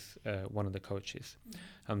wife is one of the coaches,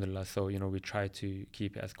 alhamdulillah. So we try to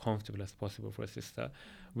keep it as comfortable as possible for a sister.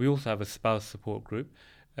 We also have a spouse support group,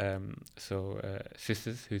 so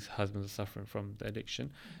sisters whose husbands are suffering from the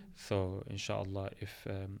addiction. So inshallah, if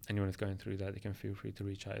anyone is going through that, they can feel free to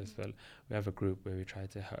reach out as well. We have a group where we try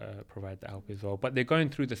to provide the help as well, but they're going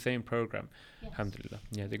through the same program. Yes. Alhamdulillah.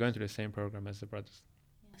 Yeah, they're going through the same program as the brothers.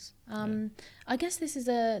 Yes. I guess this is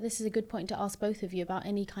a good point to ask both of you about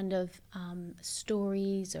any kind of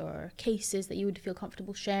stories or cases that you would feel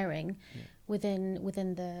comfortable sharing within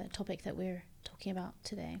the topic that we're talking about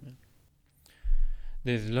today. Yeah.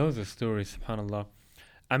 There's loads of stories, subhanallah.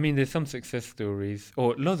 I mean, there's some success stories,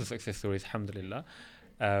 or loads of success stories, alhamdulillah,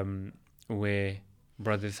 where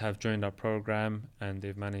brothers have joined our program and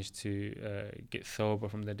they've managed to get sober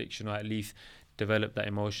from the addiction, or at least develop that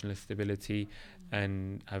emotional stability,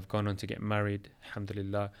 and have gone on to get married,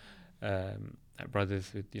 alhamdulillah.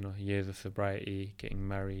 Brothers with years of sobriety getting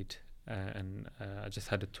married, and I just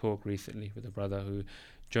had a talk recently with a brother who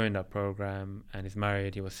joined our program and is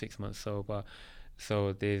married. He was 6 months sober.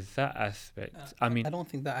 So there's that aspect. I don't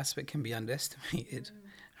think that aspect can be underestimated,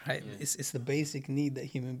 right? Yeah. It's the basic need that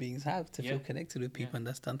human beings have to feel connected with people, and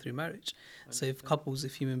that's done through marriage. So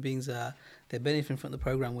if human beings they're benefiting from the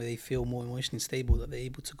program where they feel more emotionally stable, that they're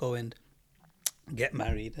able to go and get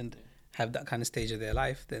married and have that kind of stage of their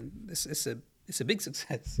life, then it's a big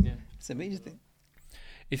success. Yeah. It's a major thing.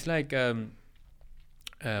 It's like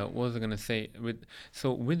what was I going to say?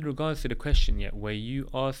 With regards to the question, were you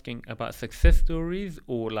asking about success stories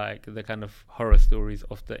or like the kind of horror stories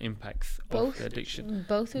of the impacts of the addiction?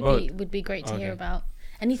 Both would be great to hear about.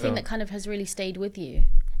 Anything that kind of has really stayed with you.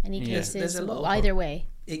 Any cases, either way.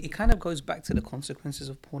 It kind of goes back to the consequences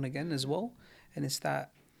of porn again as well. And it's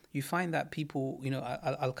that you find that people,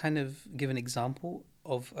 I'll kind of give an example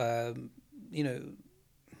of,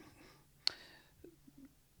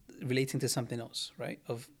 relating to something else, right?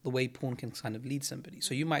 Of the way porn can kind of lead somebody.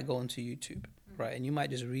 So you might go onto YouTube, right? And you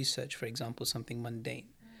might just research, for example, something mundane,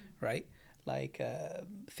 right? Like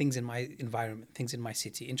things in my environment, things in my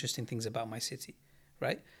city, interesting things about my city,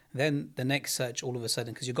 right? Then the next search, all of a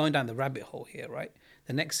sudden, because you're going down the rabbit hole here, right?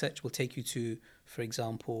 The next search will take you to, for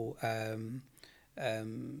example,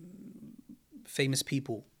 famous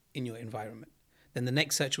people in your environment. Then the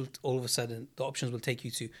next search will, all of a sudden, the options will take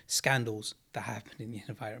you to scandals that happen in your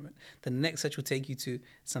environment. Then the next search will take you to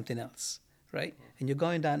something else, right? And you're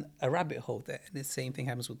going down a rabbit hole there. And the same thing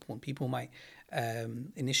happens with porn. People might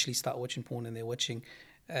initially start watching porn, and they're watching,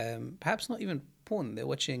 perhaps not even porn, they're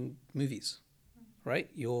watching movies, right?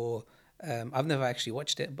 I've never actually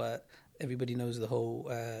watched it, but everybody knows the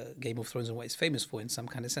whole Game of Thrones and what it's famous for in some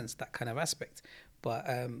kind of sense, that kind of aspect. But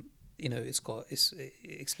it's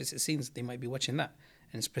explicit scenes. They might be watching that,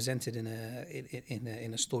 and it's presented in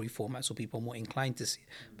a story format, so people are more inclined to see it.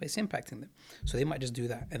 But it's impacting them, so they might just do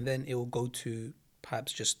that, and then it will go to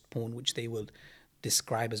perhaps just porn, which they will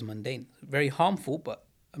describe as mundane. Very harmful, but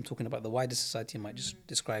I'm talking about the wider society might just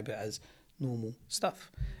describe it as normal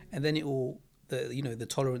stuff. And then the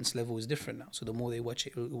tolerance level is different now. So the more they watch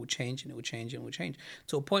it, it will change and it will change and it will change.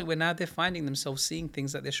 To a point where now they're finding themselves seeing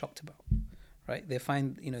things that they're shocked about, right? They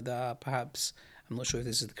find, there are perhaps, I'm not sure if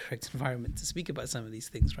this is the correct environment to speak about some of these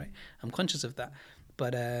things, right? I'm conscious of that.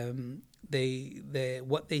 But they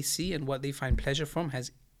what they see and what they find pleasure from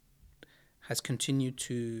has continued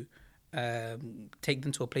to take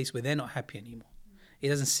them to a place where they're not happy anymore. It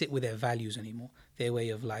doesn't sit with their values anymore, their way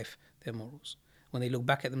of life, their morals. When they look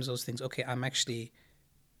back at themselves, think, okay, I'm actually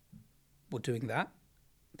doing that.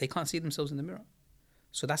 They can't see themselves in the mirror.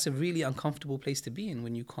 So that's a really uncomfortable place to be in,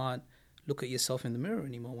 when you can't look at yourself in the mirror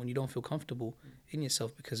anymore, when you don't feel comfortable in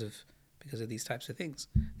yourself because of these types of things,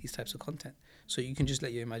 these types of content. So you can just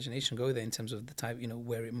let your imagination go there in terms of the type,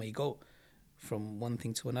 where it may go from one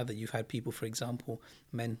thing to another. You've had people, for example,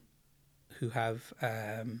 men who have,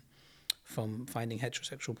 from finding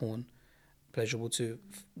heterosexual porn pleasurable to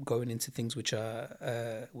going into things which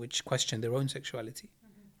question their own sexuality,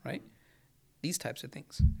 right? These types of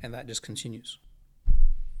things, and that just continues.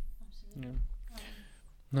 Yeah.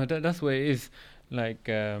 No, that's what it is. Like,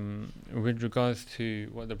 with regards to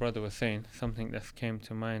what the brother was saying, something that came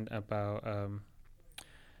to mind about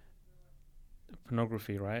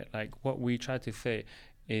pornography, right? Like, what we try to say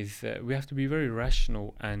is we have to be very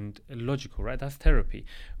rational and logical, right? That's therapy.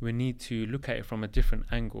 We need to look at it from a different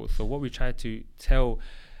angle. So what we try to tell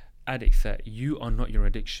addicts, that you are not your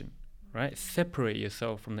addiction, right? Separate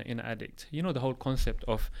yourself from the inner addict. The whole concept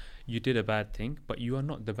of you did a bad thing, but you are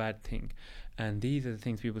not the bad thing. And these are the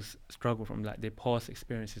things people struggle from, like their past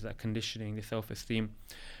experiences, like conditioning, their self-esteem.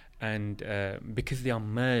 And because they are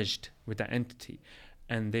merged with that entity,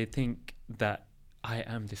 and they think that I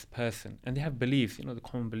am this person, and they have beliefs, the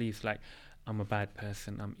common beliefs, like I'm a bad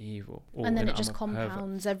person, I'm evil, or, and then it just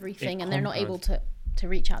compounds everything, and they're not able to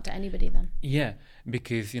reach out to anybody then. Yeah,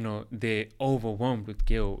 because they're overwhelmed with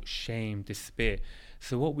guilt, shame, despair.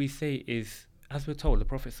 So what we say is, as we're told, the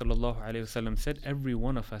Prophet ﷺ said, every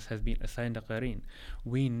one of us has been assigned a qareen.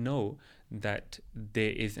 We know that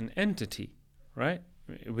there is an entity, right,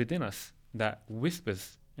 within us that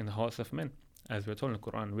whispers in the hearts of men. As we're told in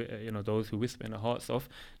the Quran, those who whisper in the hearts of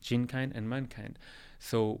jinn kind and mankind.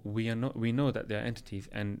 So we know that there are entities,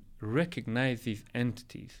 and recognize these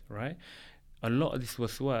entities, right? A lot of this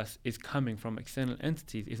waswas is coming from external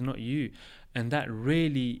entities, it's not you. And that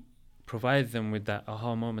really provides them with that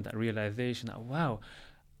aha moment, that realization that, wow,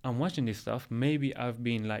 I'm watching this stuff, maybe I've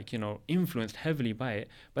been influenced heavily by it,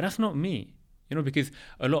 but that's not me. Because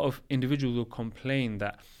a lot of individuals will complain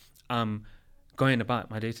that going about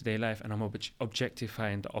my day-to-day life and I'm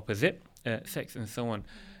objectifying the opposite sex and so on,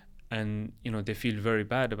 and they feel very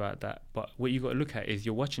bad about that. But what you got to look at is,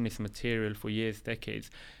 you're watching this material for years, decades,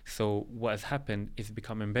 so what has happened is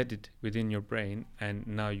become embedded within your brain, and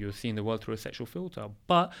now you're seeing the world through a sexual filter,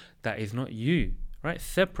 but that is not you, right?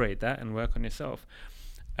 Separate that and work on yourself.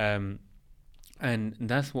 And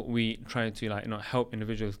that's what we try to help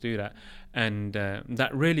individuals do that, and that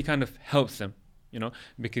really kind of helps them,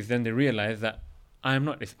 because then they realize that I am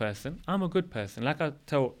not this person, I'm a good person. Like I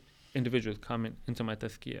tell individuals coming into my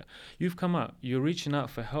Tazkiyah, you've come out, you're reaching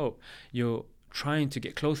out for help, you're trying to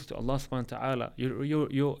get closer to Allah subhanahu wa ta'ala,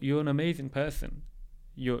 you're an amazing person,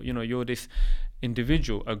 you're this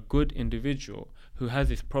individual, a good individual who has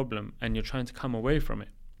this problem, and you're trying to come away from it,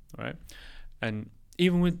 right? And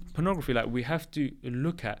even with pornography, like, we have to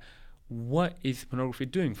look at what is pornography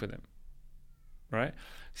doing for them, right?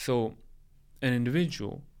 So an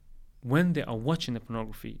individual, when they are watching the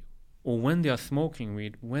pornography, or when they are smoking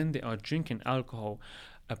weed, when they are drinking alcohol,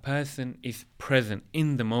 a person is present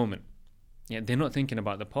in the moment. Yeah, they're not thinking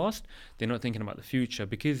about the past, they're not thinking about the future,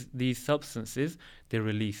 because these substances, they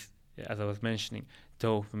release, as I was mentioning,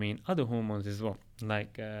 dopamine, other hormones as well,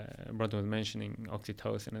 like brother was mentioning,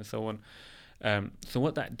 oxytocin and so on. So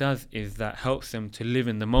what that does is that helps them to live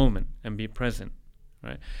in the moment and be present,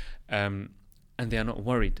 right? And they are not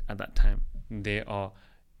worried at that time. They are,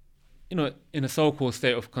 in a so-called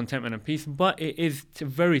state of contentment and peace, but it is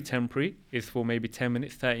very temporary. It's for maybe 10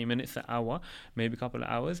 minutes, 30 minutes, an hour, maybe a couple of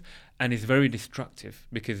hours, and it's very destructive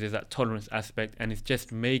because there's that tolerance aspect, and it's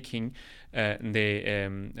just making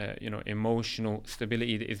their emotional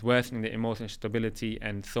stability, it's worsening their emotional stability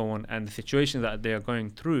and so on, and the situations that they are going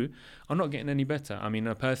through are not getting any better. I mean,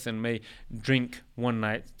 a person may drink one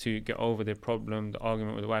night to get over their problem, the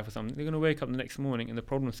argument with the wife or something, they're going to wake up the next morning and the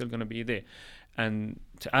problem's still going to be there. And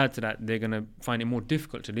to add to that, they're going to find it more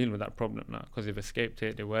difficult to deal with that problem now, because they've escaped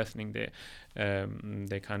it, they're worsening their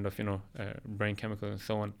kind of brain chemicals and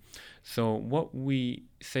so on. So what we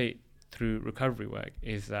say through recovery work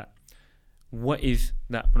is that what is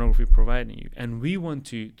that pornography providing you? And we want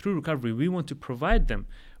to, through recovery, we want to provide them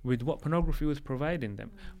with what pornography was providing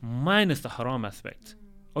them, minus the haram aspect,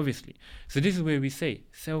 obviously. So this is where we say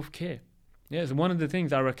self-care. Yes, one of the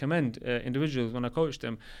things I recommend individuals when I coach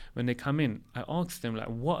them, when they come in, I ask them, like,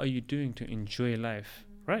 what are you doing to enjoy life,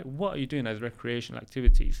 right? What are you doing as recreational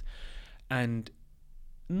activities? And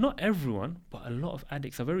not everyone, but a lot of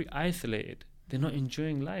addicts are very isolated. They're not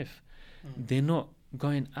enjoying life. They're not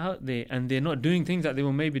going out there, and they're not doing things that they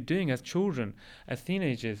were maybe doing as children, as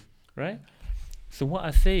teenagers, right? So what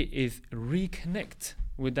I say is reconnect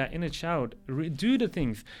with that inner child. Do the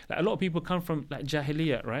things. Like, a lot of people come from like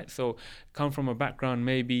jahiliyyah, right? So come from a background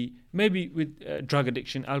maybe with drug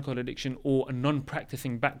addiction, alcohol addiction, or a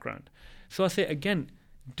non-practicing background. So I say again,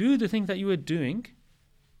 do the things that you were doing,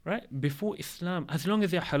 right, before Islam, as long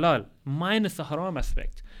as they're halal, minus the haram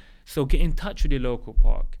aspect. So get in touch with your local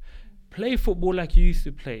park. Play football like you used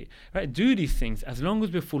to play, right? Do these things as long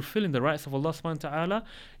as we're fulfilling the rights of Allah subhanahu wa ta'ala,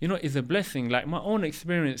 is a blessing. Like my own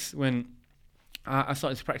experience when I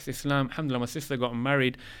started to practice Islam, alhamdulillah, my sister got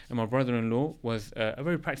married and my brother-in-law was a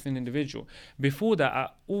very practicing individual. Before that, I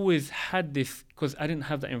always had this, because I didn't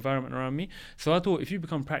have that environment around me. So I thought, if you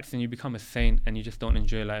become practicing, you become a saint and you just don't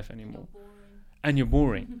enjoy life anymore. And you're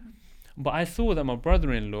boring. But I saw that my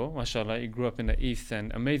brother-in-law, mashallah, he grew up in the East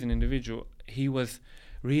and amazing individual. He was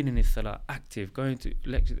reading his salah, active, going to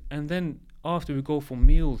lectures. And then after we go for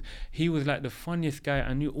meals, he was like the funniest guy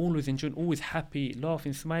I knew, always enjoying, always happy,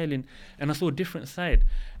 laughing, smiling. And I saw a different side.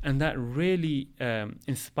 And that really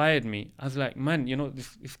inspired me. I was like, man,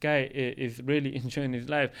 this guy is really enjoying his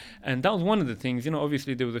life. And that was one of the things,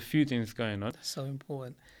 obviously there was a few things going on. That's so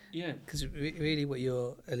important. Yeah. Because really what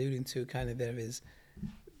you're alluding to kind of there is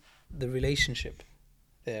the relationship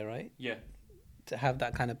there, right? Yeah. To have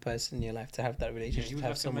that kind of person in your life, to have that relationship, to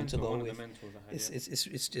have someone to go with,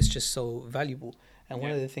 it's just so valuable. And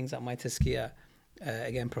one of the things that my Tazkiyah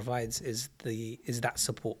again provides is that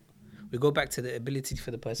support. We go back to the ability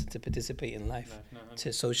for the person to participate in life,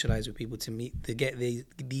 to socialize with people, to meet, to get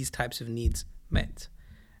these types of needs met,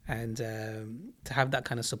 and to have that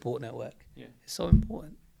kind of support network. Yeah, it's so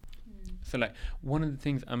important. So like one of the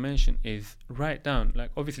things I mentioned is write down,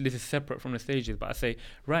 like obviously this is separate from the stages, but I say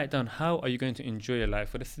write down how are you going to enjoy your life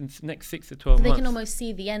for the next 6 to 12 months. They can almost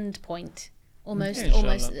see the end point, almost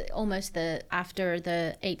the after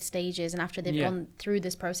the 8 stages, and after they've gone through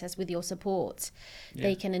this process with your support,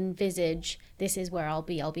 they can envisage, this is where I'll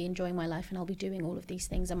be enjoying my life and I'll be doing all of these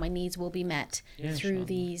things and my needs will be met through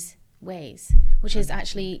these ways, which is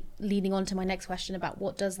actually leading on to my next question about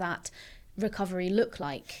what does that recovery look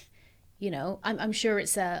like. I'm sure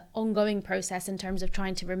it's a ongoing process in terms of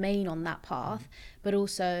trying to remain on that path, but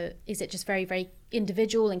also is it just very, very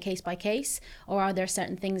individual and case by case, or are there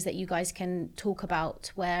certain things that you guys can talk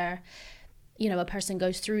about where, a person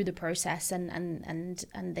goes through the process and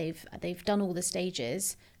they've done all the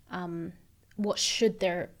stages, what should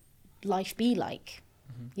their life be like,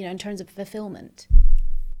 in terms of fulfillment?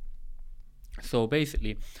 So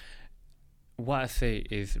basically, what I say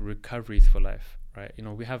is recovery is for life. Right,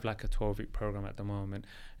 we have like a 12-week program at the moment,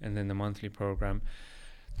 and then the monthly program.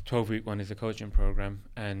 The 12-week one is a coaching program,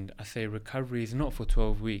 and I say recovery is not for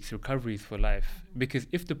 12 weeks. Recovery is for life. Because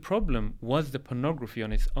if the problem was the pornography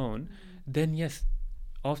on its own, then yes,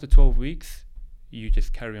 after 12 weeks, you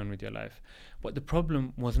just carry on with your life. But the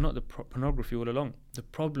problem was not the pornography all along. The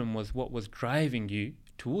problem was what was driving you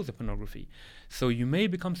towards the pornography. So you may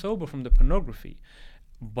become sober from the pornography,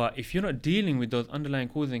 but if you're not dealing with those underlying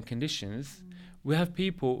causes and conditions, we have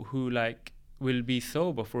people who will be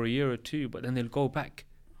sober for a year or 2, but then they'll go back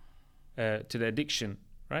to the addiction,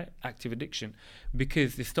 right? Active addiction,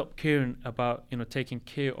 because they stop caring about, taking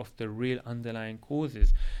care of the real underlying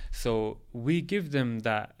causes. So we give them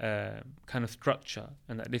that kind of structure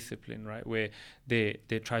and that discipline, right? Where they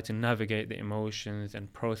try to navigate the emotions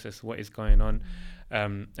and process what is going on.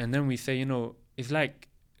 And then we say, it's like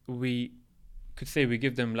we could say we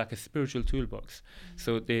give them like a spiritual toolbox.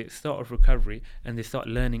 So they start off recovery and they start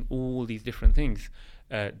learning all these different things.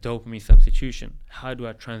 Dopamine substitution, how do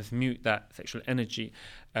I transmute that sexual energy,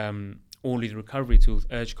 all these recovery tools,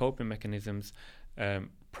 urge coping mechanisms,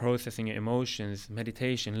 processing your emotions,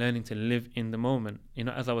 meditation, learning to live in the moment.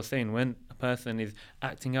 As I was saying, when a person is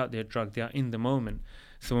acting out their drug, they are in the moment.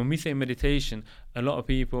 So when we say meditation, a lot of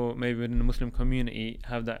people maybe within the Muslim community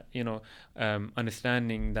have that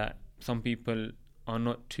understanding that some people are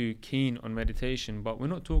not too keen on meditation, but we're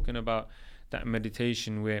not talking about that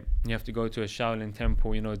meditation where you have to go to a Shaolin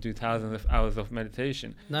temple, do thousands of hours of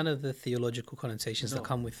meditation. None of the theological connotations that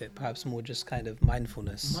come with it, perhaps more just kind of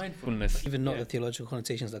mindfulness. Even not the theological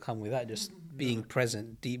connotations that come with that, just being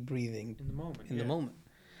present, deep breathing in the moment.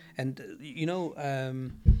 And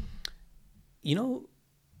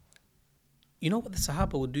what the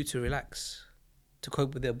Sahaba would do to relax, to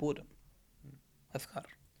cope with their boredom? Adhkar.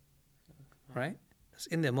 Right? It's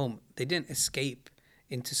in their moment. They didn't escape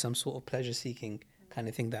into some sort of pleasure-seeking kind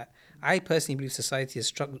of thing that I personally believe society has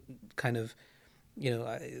struck kind of,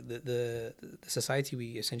 the society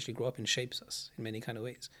we essentially grow up in shapes us in many kind of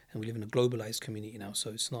ways. And we live in a globalized community now, so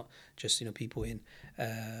it's not just, people in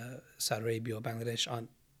Saudi Arabia or Bangladesh aren't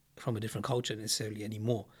from a different culture necessarily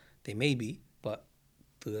anymore. They may be, but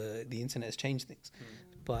the internet has changed things.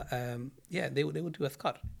 But they would do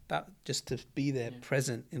adhkar. That just to be there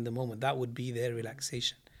present in the moment, that would be their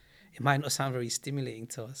relaxation. It might not sound very stimulating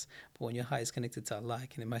to us, but when your heart is connected to Allah, I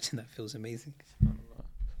can imagine that feels amazing.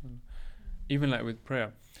 Even like with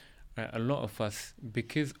prayer, a lot of us,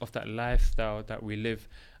 because of that lifestyle that we live,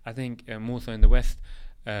 I think more so in the West,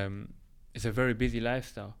 it's a very busy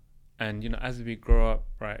lifestyle. And, as we grow up,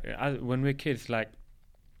 right, when we're kids, like,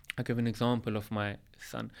 I'll give an example of my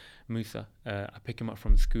son, Musa. I pick him up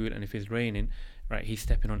from school, and if it's raining, right, he's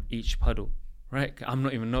stepping on each puddle. Right, I'm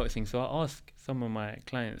not even noticing. So I ask some of my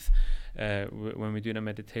clients when we do the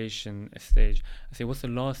meditation stage, I say, what's the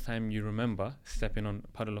last time you remember stepping on a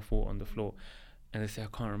puddle of water on the floor? And they say, I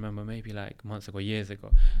can't remember, maybe like months ago, years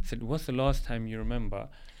ago. I said, what's the last time you remember?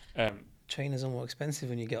 Trainers are more expensive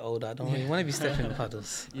when you get older. I don't really want to be stepping in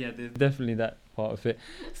puddles. Yeah, there's definitely that part of it.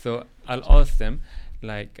 So I'll ask them,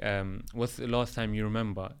 like, what's the last time you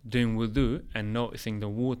remember doing wudu and noticing the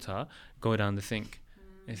water go down the sink?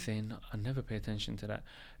 They say, no, I never pay attention to that.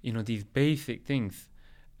 These basic things.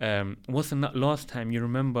 What's the last time you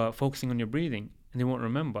remember focusing on your breathing? And they won't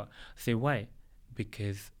remember. I say, why?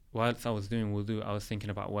 Because whilst I was doing wudu, I was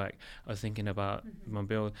thinking about work. I was thinking about my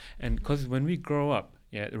bill. And because when we grow up,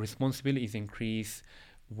 the responsibilities increase,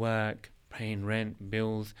 work, paying rent,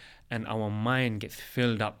 bills, and our mind gets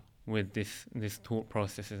filled up with this thought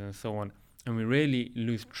processes and so on. And we really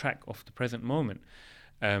lose track of the present moment.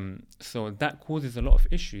 So that causes a lot of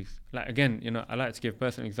issues. Like, again, I like to give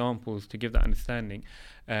personal examples to give that understanding.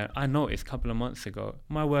 I noticed a couple of months ago,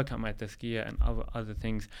 my work at my Tazkiyah and other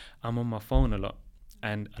things, I'm on my phone a lot.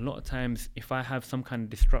 And a lot of times, if I have some kind of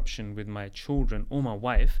disruption with my children or my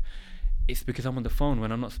wife, it's because I'm on the phone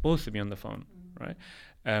when I'm not supposed to be on the phone, right?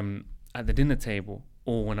 At the dinner table,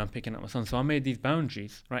 or when I'm picking up my son. So I made these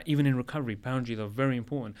boundaries, right? Even in recovery, boundaries are very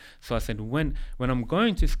important. So I said, when I'm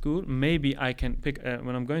going to school, maybe I can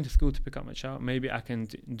when I'm going to school to pick up my child, maybe I can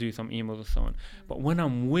do some emails or so on. But when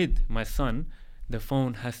I'm with my son, the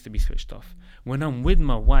phone has to be switched off. When I'm with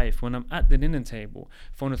my wife, when I'm at the dinner table,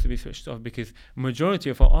 phone has to be switched off, because majority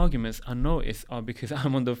of our arguments I notice are because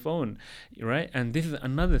I'm on the phone, right? And this is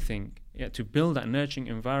another thing, to build that nurturing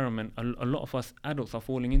environment. A lot of us adults are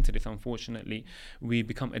falling into this, unfortunately. We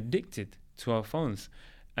become addicted to our phones.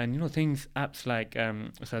 And apps like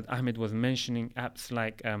so Ahmed was mentioning, apps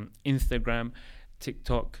like Instagram,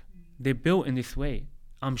 TikTok, they're built in this way.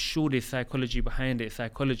 I'm sure there's psychology behind it,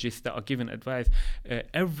 psychologists that are giving advice.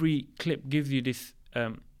 Every clip gives you this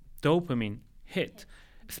dopamine hit,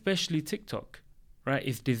 especially TikTok, right?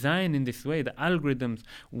 It's designed in this way. The algorithms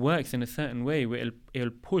works in a certain way where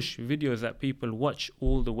it'll push videos that people watch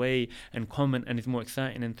all the way and comment, and it's more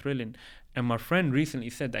exciting and thrilling. And my friend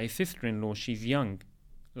recently said that his sister-in-law, she's young,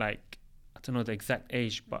 like, I don't know the exact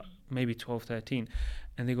age, but maybe 12, 13.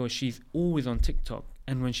 And they go, she's always on TikTok.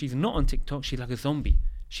 And when she's not on TikTok, she's like a zombie.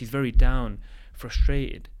 She's very down,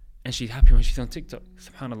 frustrated, and she's happy when she's on TikTok,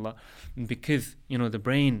 subhanAllah, because, the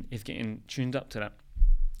brain is getting tuned up to that.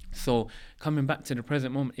 So coming back to the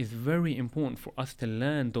present moment is very important for us to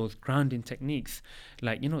learn those grounding techniques,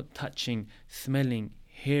 like, touching, smelling,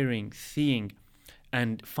 hearing, seeing,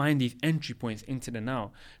 and find these entry points into the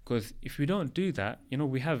now. Because if we don't do that,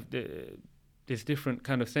 we have there's different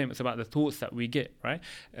kind of statements about the thoughts that we get, right?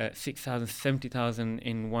 6,000, 70,000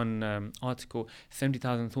 in one article,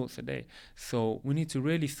 70,000 thoughts a day. So we need to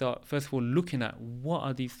really start, first of all, looking at what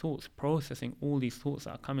are these thoughts, processing all these thoughts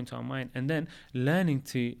that are coming to our mind, and then learning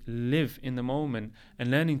to live in the moment and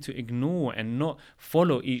learning to ignore and not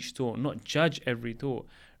follow each thought, not judge every thought,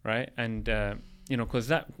 right? And, because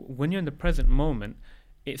that, when you're in the present moment,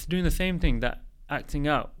 it's doing the same thing that acting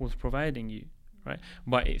out was providing you, right?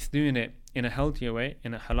 But it's doing it in a healthier way,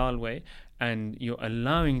 in a halal way, and you're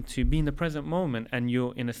allowing to be in the present moment, and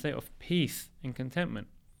you're in a state of peace and contentment.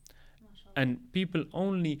 And people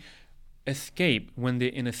only escape when they're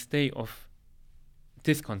in a state of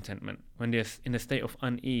discontentment, when they're in a state of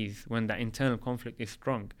unease, when that internal conflict is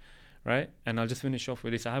strong, right? And I'll just finish off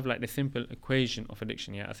with this. I have like the simple equation of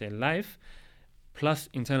addiction. Yeah, I say life plus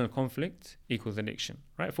internal conflict equals addiction,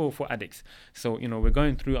 right? For addicts. So, you know, we're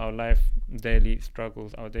going through our life, daily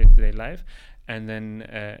struggles, our day-to-day life, and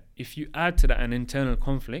then if you add to that an internal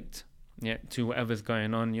conflict, yeah, to whatever's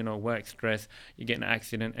going on, you know, work stress, you get in an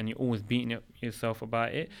accident and you're always beating yourself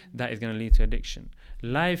about it, that is going to lead to addiction.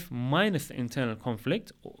 Life minus the internal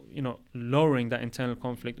conflict, you know, lowering that internal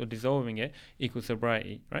conflict or dissolving it equals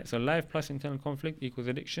sobriety, right? So life plus internal conflict equals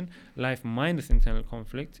addiction. Life minus internal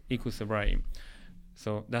conflict equals sobriety.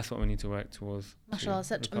 So that's what we need to work towards. MashaAllah,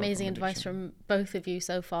 such amazing advice from both of you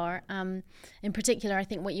so far. In particular, I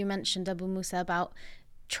think what you mentioned, Abu Musa, about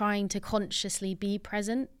trying to consciously be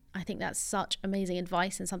present, I think that's such amazing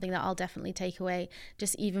advice and something that I'll definitely take away,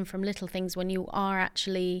 just even from little things when you are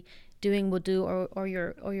actually doing wudu or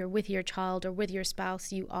you're with your child or with your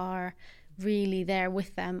spouse, you are really there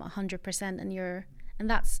with them 100%, and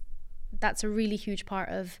that's a really huge part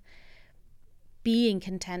of being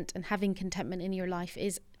content and having contentment in your life,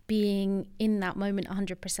 is being in that moment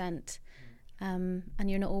 100%. And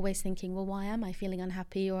you're not always thinking, well, why am I feeling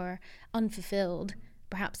unhappy or unfulfilled?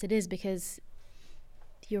 Perhaps it is because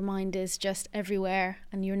your mind is just everywhere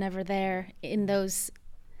and you're never there in those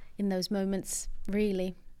moments,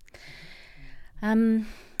 really.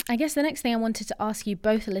 I guess the next thing I wanted to ask you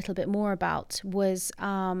both a little bit more about was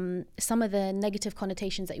some of the negative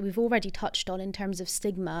connotations that we've already touched on in terms of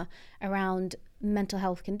stigma around mental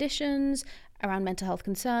health conditions, around mental health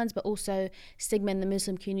concerns, but also stigma in the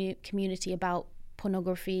Muslim community about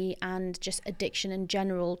pornography and just addiction in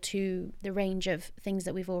general to the range of things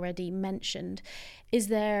that we've already mentioned. Is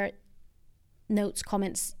there notes,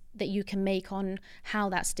 comments that you can make on how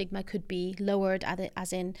that stigma could be lowered,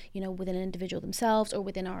 as in, you know, within an individual themselves or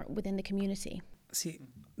within the community? See,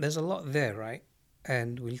 there's a lot there, right?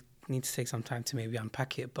 And we'll need to take some time to maybe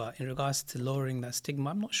unpack it. But in regards to lowering that stigma,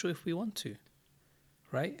 I'm not sure if we want to,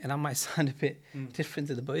 right? And I might sound a bit different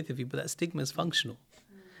to the both of you, but that stigma is functional.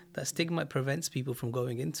 That stigma prevents people from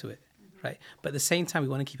going into it, right? But at the same time, we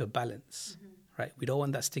want to keep a balance, right? We don't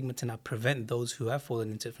want that stigma to now prevent those who have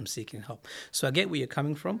fallen into it from seeking help. So I get where you're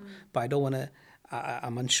coming from, but I don't want to,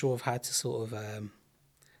 I'm unsure of how to sort of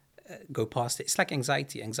go past it. It's like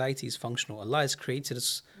anxiety. Anxiety is functional. Allah has created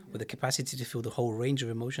us with the capacity to feel the whole range of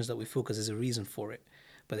emotions that we feel because there's a reason for it.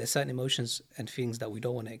 But there's certain emotions and feelings that we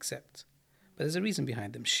don't want to accept. But there's a reason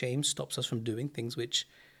behind them. Shame stops us from doing things which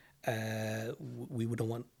we wouldn't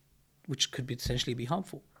want, which could potentially be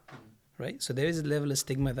harmful, right? So there is a level of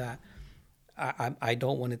stigma that I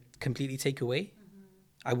don't want to completely take away.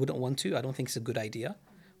 I wouldn't want to. I don't think it's a good idea.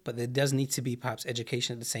 But there does need to be perhaps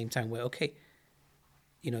education at the same time where, okay,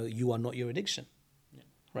 you know, you are not your addiction,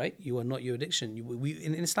 right? You are not your addiction.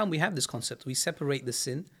 In Islam, we have this concept. We separate the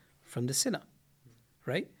sin from the sinner,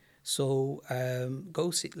 right? So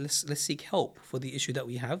let's seek help for the issue that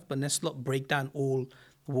we have, but let's not break down all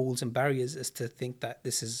walls and barriers as to think that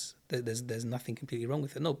there's nothing completely wrong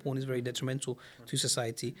with it. No, porn is very detrimental to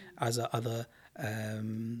society, as are other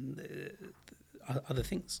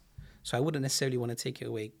things. So I wouldn't necessarily want to take it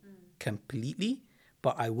away completely,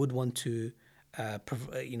 but I would want to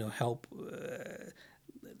help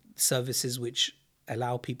services which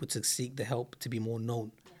allow people to seek the help to be more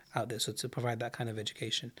known out there, so to provide that kind of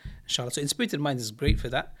education, inshallah. So Inspirited Minds is great for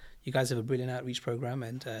that. You guys have a brilliant outreach program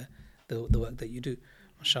and the work that you do,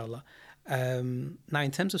 mashallah. Now,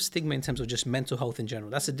 in terms of stigma, in terms of just mental health in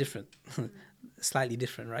general, that's a different, slightly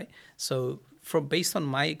different, right? So based on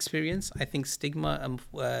my experience, I think stigma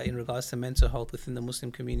in regards to mental health within the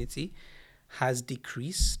Muslim community has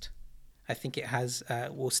decreased. I think it has,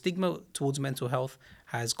 stigma towards mental health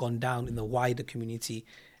has gone down in the wider community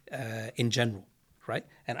in general, right?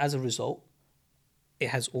 And as a result, it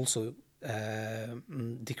has also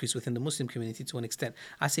decreased within the Muslim community to an extent.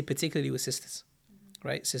 I say particularly with sisters,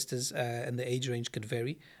 right? Sisters, and the age range could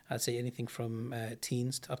vary. I'd say anything from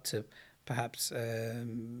teens to up to perhaps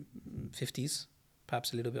 50s,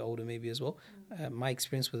 perhaps a little bit older maybe as well. My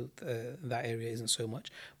experience with that area isn't so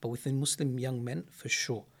much. But within Muslim young men, for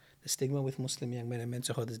sure, the stigma with Muslim young men and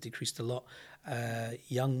mental health has decreased a lot.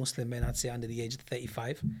 Young Muslim men, I'd say under the age of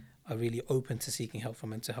 35, are really open to seeking help for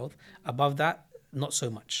mental health. Above that, not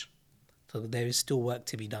so much. So there is still work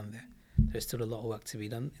to be done there. There's still a lot of work to be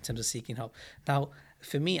done in terms of seeking help. Now,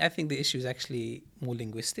 for me, I think the issue is actually more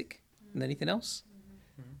linguistic than anything else.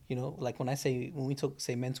 You know, like when we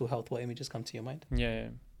say mental health, what images come to your mind? Yeah.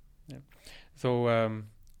 So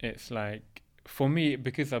it's like for me,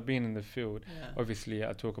 because I've been in the field, obviously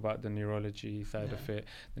I talk about the neurology side of it,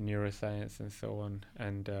 the neuroscience and so on,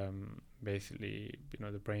 and basically,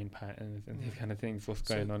 the brain patterns and these kind of things, what's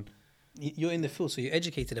going on. You're in the field, so you're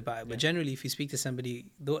educated about it. But generally, if you speak to somebody,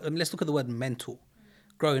 let's look at the word mental.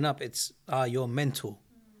 Growing up, it's, you're mental,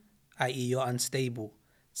 i.e. you're unstable,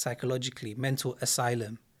 psychologically, mental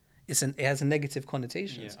asylum. It has a negative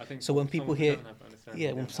connotation. I think so when people hear,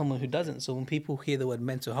 when someone who doesn't, so when people hear the word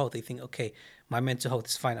mental health, they think, okay, my mental health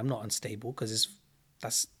is fine. I'm not unstable, because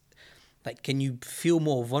that's like, can you feel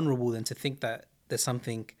more vulnerable than to think that there's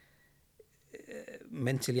something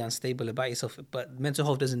mentally unstable about yourself? But mental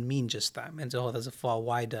health doesn't mean just that. Mental health has a far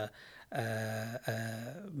wider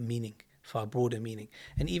meaning, far broader meaning.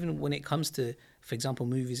 And even when it comes to, for example,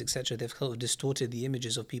 movies, etc., they've sort of distorted the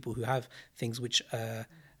images of people who have things which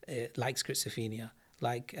like schizophrenia,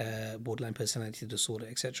 like borderline personality disorder,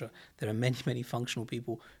 etc. There are many, many functional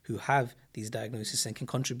people who have these diagnoses and can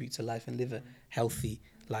contribute to life and live a healthy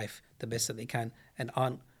life the best that they can, and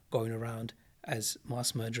aren't going around as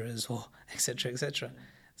mass murderers or etc., etc.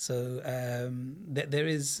 So there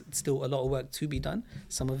is still a lot of work to be done.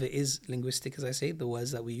 Some of it is linguistic, as I say, the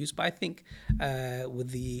words that we use. But I think with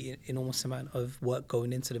the enormous amount of work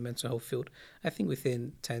going into the mental health field, I think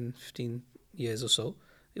within 10, 15 years or so,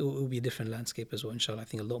 it will be a different landscape as well, inshallah. I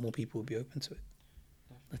think a lot more people will be open to it.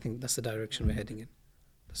 I think that's the direction we're heading in.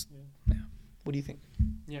 What do you think?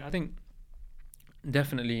 Yeah, I think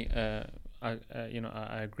definitely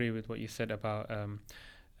I agree with what you said about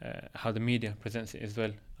how the media presents it as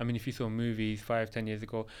well. I mean, if you saw movies 5-10 years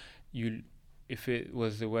ago, if it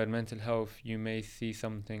was the word mental health, you may see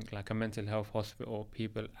something like a mental health hospital, or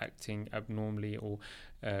people acting abnormally or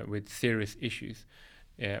with serious issues.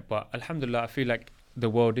 But alhamdulillah, I feel like the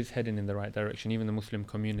world is heading in the right direction, even the Muslim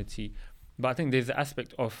community. But I think there's the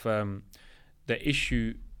aspect of the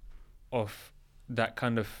issue of that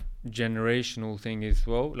kind of generational thing as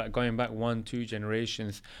well. Like going back 1-2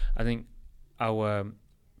 generations, I think our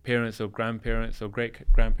parents or grandparents or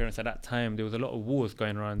great-grandparents at that time, there was a lot of wars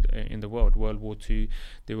going around in the world. World War II,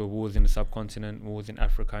 there were wars in the subcontinent, wars in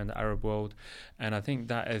Africa and the Arab world. And I think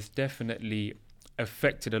that has definitely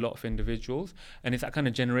affected a lot of individuals. And it's that kind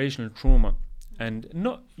of generational trauma. And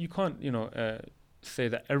you can't, say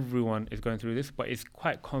that everyone is going through this, but it's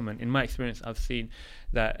quite common. In my experience, I've seen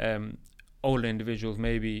that older individuals,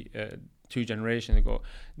 maybe 2 generations ago,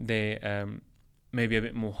 they maybe a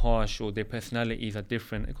bit more harsh, or their personalities are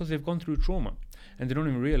different because they've gone through trauma and they don't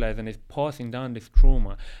even realize, and it's passing down this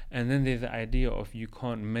trauma. And then there's the idea of you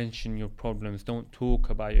can't mention your problems, don't talk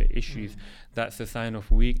about your issues. That's a sign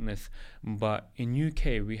of weakness. But in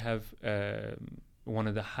UK, we have one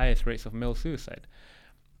of the highest rates of male suicide.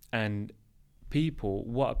 And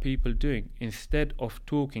what are people doing? Instead of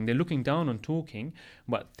talking, they're looking down on talking,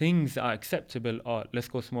 but things that are acceptable are, let's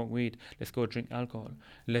go smoke weed, let's go drink alcohol,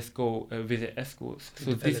 let's go visit escorts.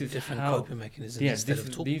 So this is different how coping mechanisms instead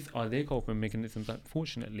of talking. These are their coping mechanisms,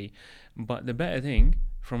 unfortunately. But the better thing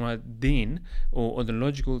from a deen or the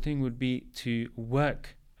logical thing would be to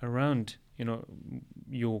work around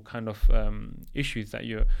your kind of issues that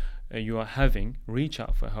you are having. Reach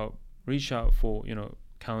out for help, reach out for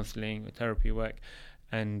counseling or therapy work.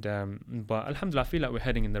 And but alhamdulillah, I feel like we're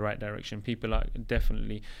heading in the right direction. People are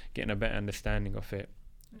definitely getting a better understanding of it,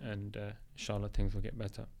 and inshallah things will get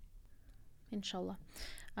better. Inshallah.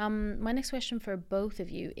 My next question for both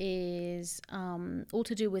of you is all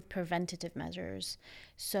to do with preventative measures.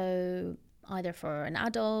 So either for an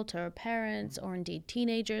adult or parents, or indeed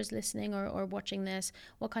teenagers listening or watching this,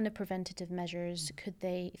 what kind of preventative measures could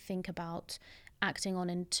they think about acting on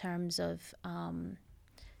in terms of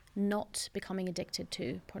not becoming addicted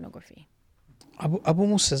to pornography? Abu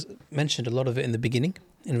Musa mentioned a lot of it in the beginning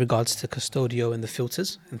in regards to custodio and the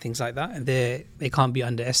filters and things like that, and they can't be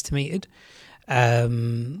underestimated. I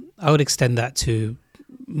would extend that to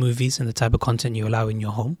movies and the type of content you allow in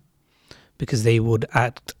your home, because they would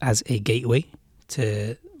act as a gateway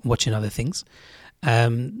to watching other things.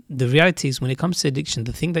 The reality is, when it comes to addiction,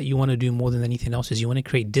 the thing that you want to do more than anything else is you want to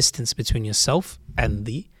create distance between yourself and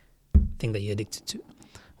the thing that you're addicted to,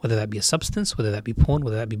 whether that be a substance, whether that be porn,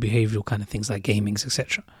 whether that be behavioral kind of things like gamings,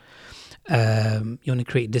 etc. You want to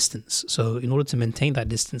create distance. So in order to maintain that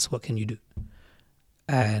distance, what can you do?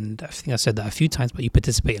 And I think I said that a few times, but you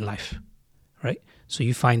participate in life, right? So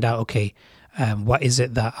you find out, okay, what is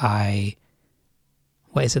it that I'm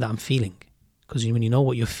feeling? Because when you know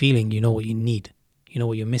what you're feeling, you know what you need. You know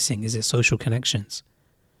what you're missing. Is it social connections?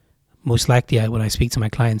 Most likely, when I speak to my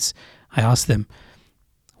clients, I ask them,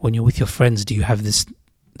 when you're with your friends, do you have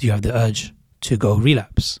the urge to go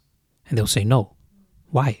relapse? And they'll say no.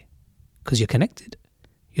 Why? Because you're connected.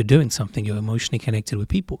 You're doing something. You're emotionally connected with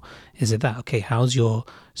people. Is it that? Okay, how's your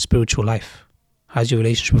spiritual life? How's your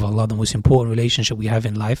relationship with Allah? The most important relationship we have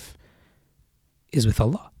in life is with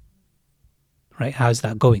Allah. Right? How's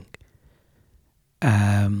that going?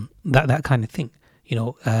 That kind of thing.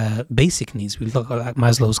 Basic needs. We look at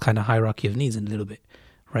Maslow's kind of hierarchy of needs in a little bit,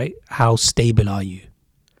 right? How stable are you?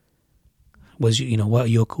 Are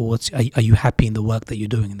you happy in the work that you're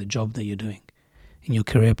doing, in the job that you're doing, in your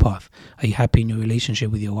career path? Are you happy in your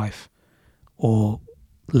relationship with your wife, or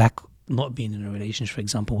lack not being in a relationship, for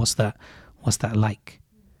example? What's that like,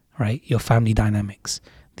 right? Your family dynamics,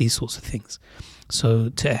 these sorts of things.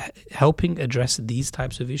 So helping address these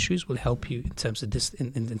types of issues will help you in terms of this,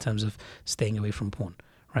 in terms of staying away from porn,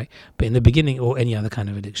 right? But in the beginning, or any other kind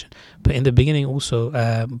of addiction. But in the beginning also,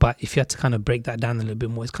 but if you had to kind of break that down a little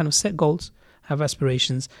bit more, it's kind of set goals, have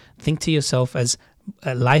aspirations, think to yourself as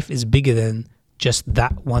life is bigger than just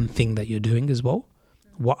that one thing that you're doing as well.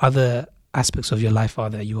 What other aspects of your life are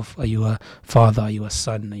there? Are you a father? Are you a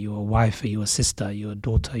son? Are you a wife? Are you a sister? Are you a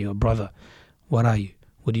daughter? Are you a brother? What are you?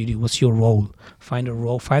 What do you do? What's your role? Find a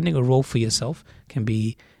role. Finding a role for yourself can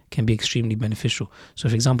be extremely beneficial. So,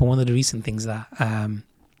 for example, one of the recent things that,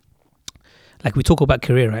 like we talk about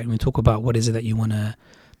career, right? We talk about what is it that you want to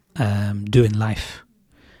do in life.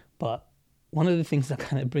 But one of the things that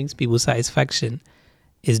kind of brings people satisfaction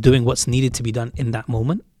is doing what's needed to be done in that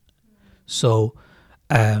moment. So,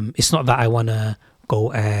 it's not that I want to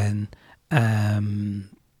go and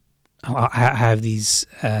I have these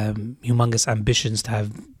humongous ambitions to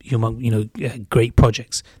have great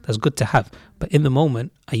projects. That's good to have, but in the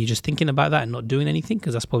moment, are you just thinking about that and not doing anything?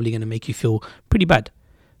 Because that's probably going to make you feel pretty bad,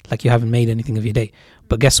 like you haven't made anything of your day.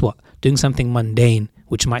 But guess what? Doing something mundane,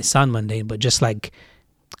 which might sound mundane, but just like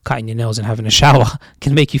cutting your nails and having a shower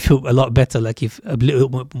can make you feel a lot better, like you're a little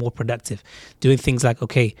bit more productive. Doing things like,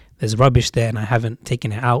 okay, there's rubbish there and I haven't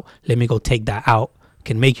taken it out, let me go take that out,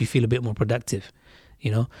 can make you feel a bit more productive.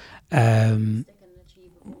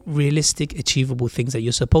 Realistic, achievable things that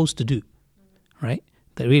you're supposed to do, right?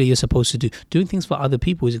 That really you're supposed to do. Doing things for other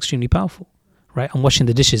people is extremely powerful, right? I'm washing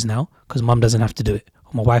the dishes now because mum doesn't have to do it,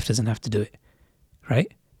 or my wife doesn't have to do it,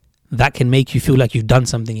 right? That can make you feel like you've done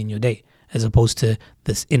something in your day, as opposed to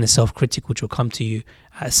this inner self-critic, which will come to you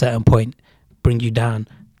at a certain point, bring you down,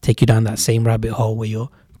 take you down that same rabbit hole where you're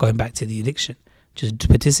going back to the addiction. Just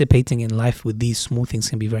participating in life with these small things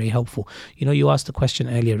can be very helpful. You asked a question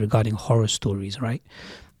earlier regarding horror stories, right?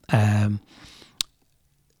 And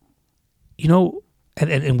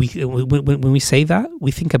when we say that,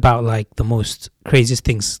 we think about like the most craziest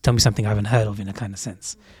things. Tell me something I haven't heard of, in a kind of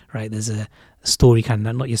sense, right? There's a story kind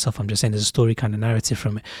of, not yourself, I'm just saying there's a story kind of narrative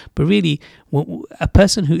from it. But really, a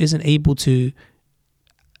person who isn't able to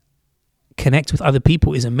connect with other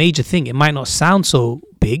people is a major thing. It might not sound so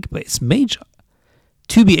big, but it's major.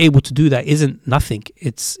 To be able to do that isn't nothing.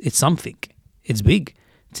 It's something. It's big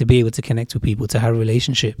to be able to connect with people, to have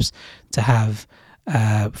relationships, to have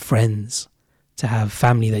friends, to have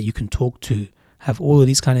family that you can talk to, have all of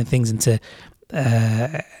these kind of things, and to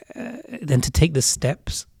then to take the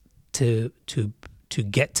steps to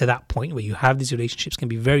get to that point where you have these relationships can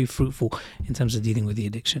be very fruitful in terms of dealing with the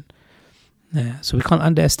addiction. Yeah, so we can't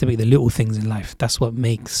underestimate the little things in life. That's what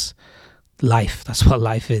makes life. That's what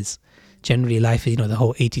life is. Generally, life is, the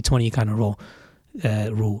whole 80-20 kind of rule.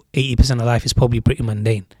 80% of life is probably pretty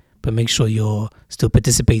mundane, but make sure you're still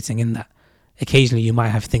participating in that. Occasionally, you might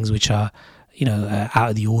have things which are, out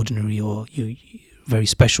of the ordinary or you very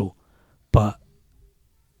special, but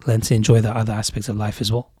learn to enjoy the other aspects of life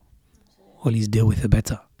as well. Or at least deal with it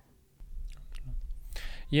better.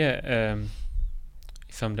 Yeah, you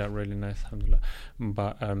summed that really nice, alhamdulillah.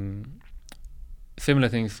 But similar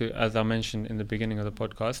things to, as I mentioned in the beginning of the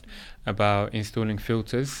podcast, about installing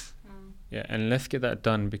filters. Yeah, and let's get that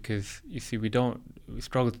done, because you see, we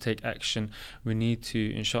struggle to take action. We need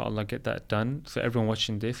to, inshallah, get that done. So everyone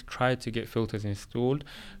watching this, try to get filters installed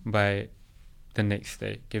by the next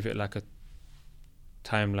day. Give it like a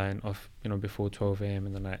timeline of, before 12 a.m.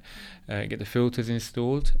 in the night. Get the filters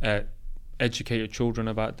installed. Educate your children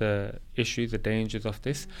about the issues, the dangers of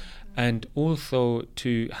this, and also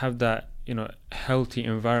to have that, healthy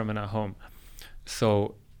environment at home.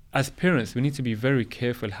 So as parents, we need to be very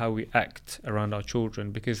careful how we act around our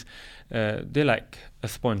children, because they're like a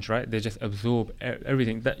sponge, right? They just absorb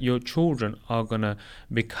everything. That your children are gonna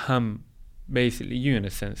become basically you, in a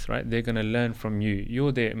sense, right? They're gonna learn from you.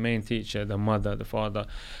 You're their main teacher, the mother, the father,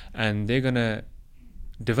 and they're gonna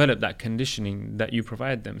develop that conditioning that you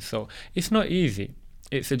provide them. So it's not easy.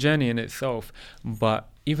 It's a journey in itself. But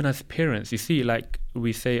even as parents, you see, like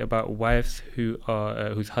we say about wives who are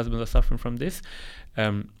whose husbands are suffering from this,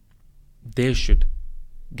 they should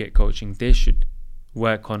get coaching, they should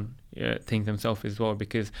work on things themselves as well,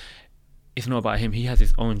 because it's not about him. He has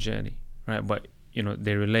his own journey, right? But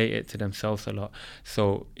they relate it to themselves a lot.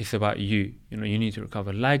 So it's about you. You need to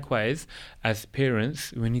recover. Likewise, as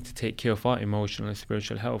parents, we need to take care of our emotional and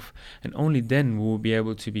spiritual health, and only then we will be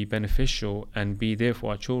able to be beneficial and be there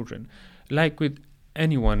for our children. Like with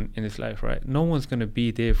anyone in this life, right? No one's going to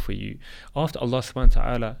be there for you. After Allah subhanahu wa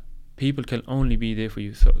ta'ala, people can only be there for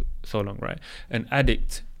you so long, right? An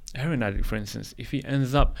addict, heroin addict, for instance, if he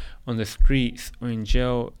ends up on the streets or in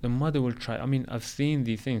jail, the mother will try. I mean, I've seen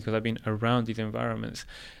these things because I've been around these environments.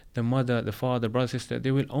 The mother, the father, brother, sister,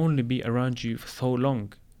 they will only be around you for so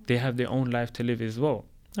long. They have their own life to live as well.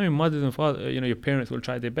 I mean, mothers and fathers, your parents will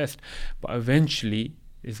try their best, but eventually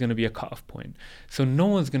it's going to be a cut-off point. So no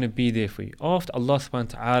one's going to be there for you. After Allah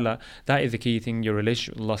subhanahu wa ta'ala, that is the key thing, your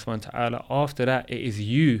relationship with Allah subhanahu wa ta'ala. After that, it is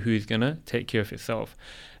you who's going to take care of yourself.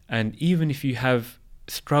 And even if you have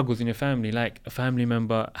struggles in your family, like a family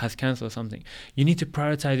member has cancer or something, you need to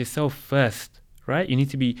prioritize yourself first, right? You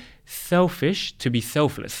need to be selfish to be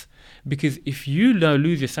selfless. Because if you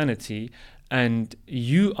lose your sanity and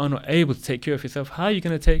you are not able to take care of yourself, how are you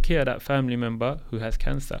going to take care of that family member who has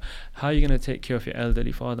cancer? How are you going to take care of your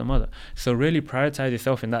elderly father, mother? So really prioritize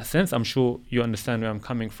yourself in that sense. I'm sure you understand where I'm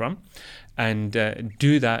coming from. And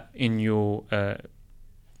do that in your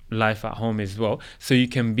life at home as well, so you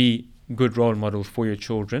can be good role models for your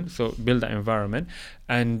children. So build that environment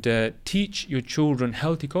and teach your children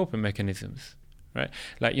healthy coping mechanisms, right?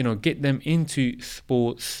 Like, get them into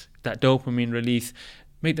sports, that dopamine release,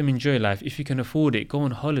 make them enjoy life. If you can afford it, go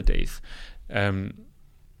on holidays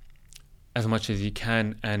as much as you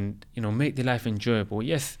can, and make their life enjoyable.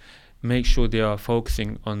 Yes, make sure they are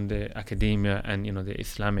focusing on the academia and the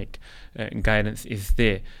Islamic guidance is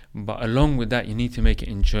there, but along with that, you need to make it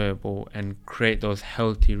enjoyable and create those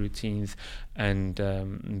healthy routines, and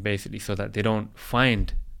basically so that they don't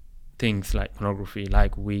find things like pornography,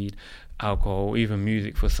 like weed, alcohol, even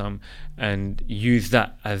music for some, and use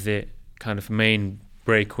that as their kind of main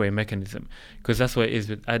breakaway mechanism. Because that's what it is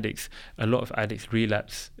with addicts. A lot of addicts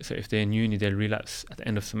relapse. So if they're in uni, they'll relapse at the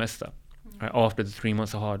end of semester, right, after the 3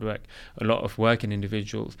 months of hard work. A lot of working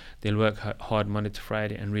individuals, they'll work hard Monday to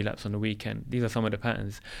Friday and relapse on the weekend. These are some of the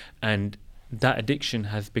patterns, and that addiction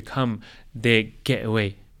has become their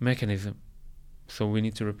getaway mechanism. So we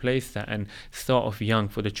need to replace that and start off young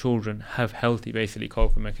for the children, have healthy basically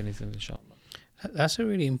coping mechanisms, inshallah. That's a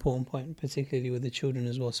really important point, particularly with the children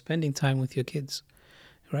as well, spending time with your kids,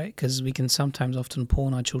 right? Because we can sometimes often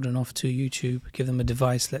pawn our children off to YouTube, give them a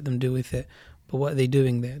device, let them do with it. But what are they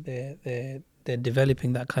doing there? They're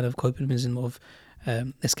developing that kind of coping mechanism of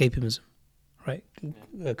escapism, right?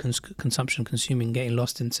 Consumption, consuming, getting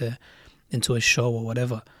lost into a show or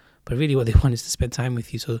whatever. But really what they want is to spend time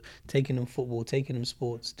with you. So taking them football, taking them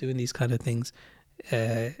sports, doing these kind of things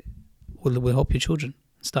will help your children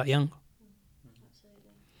start young.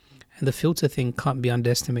 And the filter thing can't be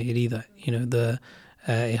underestimated either.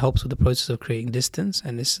 It helps with the process of creating distance.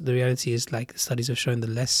 And the reality is, like studies have shown, the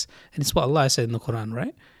less, and it's what Allah said in the Quran,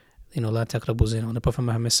 right? La taqrabu zina. The Prophet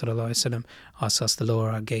Muhammad sallallahu alaihi wasallam asks us to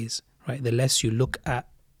lower our gaze, right? The less you look at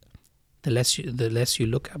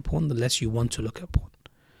porn, the less you want to look at porn.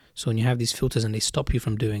 So when you have these filters and they stop you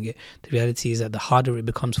from doing it, the reality is that the harder it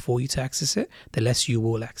becomes for you to access it, the less you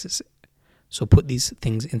will access it. So put these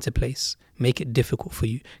things into place. Make it difficult for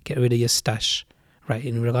you. Get rid of your stash, right?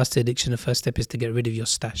 In regards to addiction, the first step is to get rid of your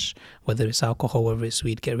stash. Whether it's alcohol, whether it's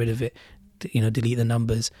weed, get rid of it. Delete the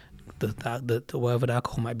numbers. Whatever the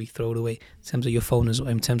alcohol might be, throw it away. In terms of your phone as well,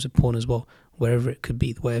 in terms of porn as well, wherever it could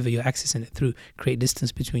be, wherever you're accessing it through, create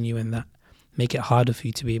distance between you and that. Make it harder for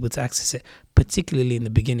you to be able to access it, particularly in the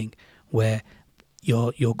beginning, where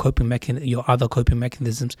your other coping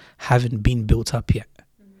mechanisms haven't been built up yet.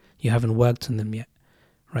 You haven't worked on them yet,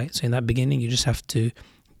 right? So in that beginning, you just have to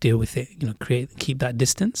deal with it. Keep that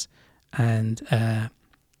distance, and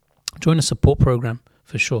join a support program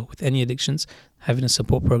for sure. With any addictions, having a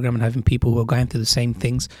support program and having people who are going through the same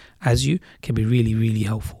things as you can be really, really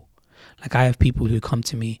helpful. Like I have people who come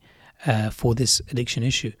to me for this addiction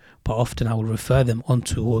issue, but often I will refer them on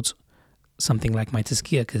towards something like my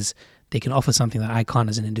Tazkiyah, because they can offer something that I can't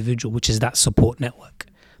as an individual, which is that support network,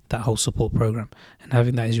 that whole support program, and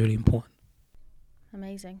having that is really important.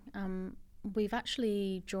 Amazing. We've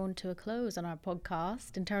actually drawn to a close on our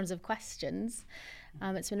podcast in terms of questions.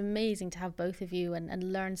 It's been amazing to have both of you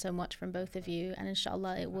and learn so much from both of you, and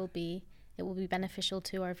inshallah it will be beneficial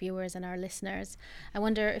to our viewers and our listeners. I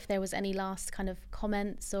wonder if there was any last kind of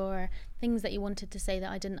comments or things that you wanted to say that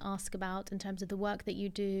I didn't ask about in terms of the work that you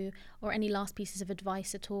do, or any last pieces of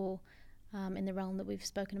advice at all in the realm that we've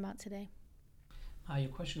spoken about today. Your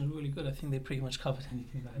question is really good. I think they pretty much covered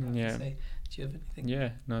anything that I have to say. Do you have anything?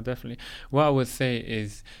 Yeah, no, definitely. What I would say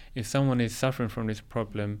is, if someone is suffering from this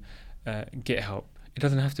problem, get help. It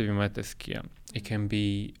doesn't have to be my Tazkiyah. It can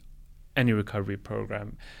be any recovery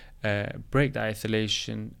program. Break the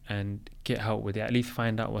isolation and get help with it. At least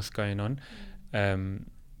find out what's going on,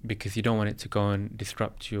 because you don't want it to go and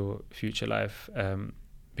disrupt your future life.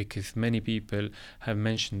 Because many people have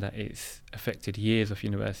mentioned that it's affected years of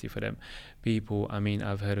university for them.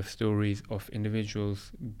 I've heard of stories of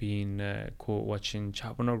individuals being caught watching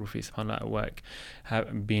child pornography, subhanAllah, at work,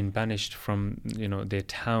 being banished from their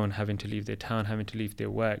town, having to leave their town, having to leave their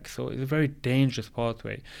work. So it's a very dangerous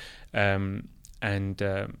pathway, and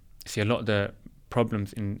see a lot of the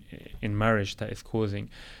problems in marriage that it's causing.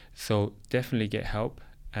 So definitely get help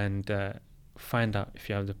and find out if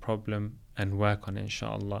you have the problem and work on it,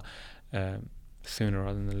 inshallah, sooner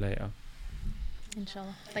rather than later.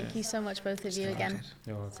 Inshallah. Thank you so much, both of you, again.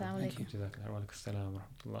 You're welcome. Thank you.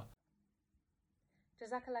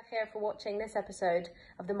 Jazakallah khair for watching this episode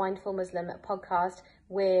of the Mindful Muslim podcast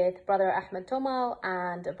with Brother Ahmed Tomal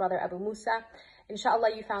and Brother Abu Musa.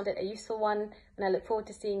 Inshallah, you found it a useful one, and I look forward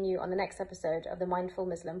to seeing you on the next episode of the Mindful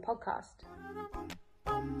Muslim podcast.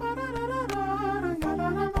 Bum, bum,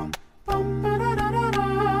 bum, bum.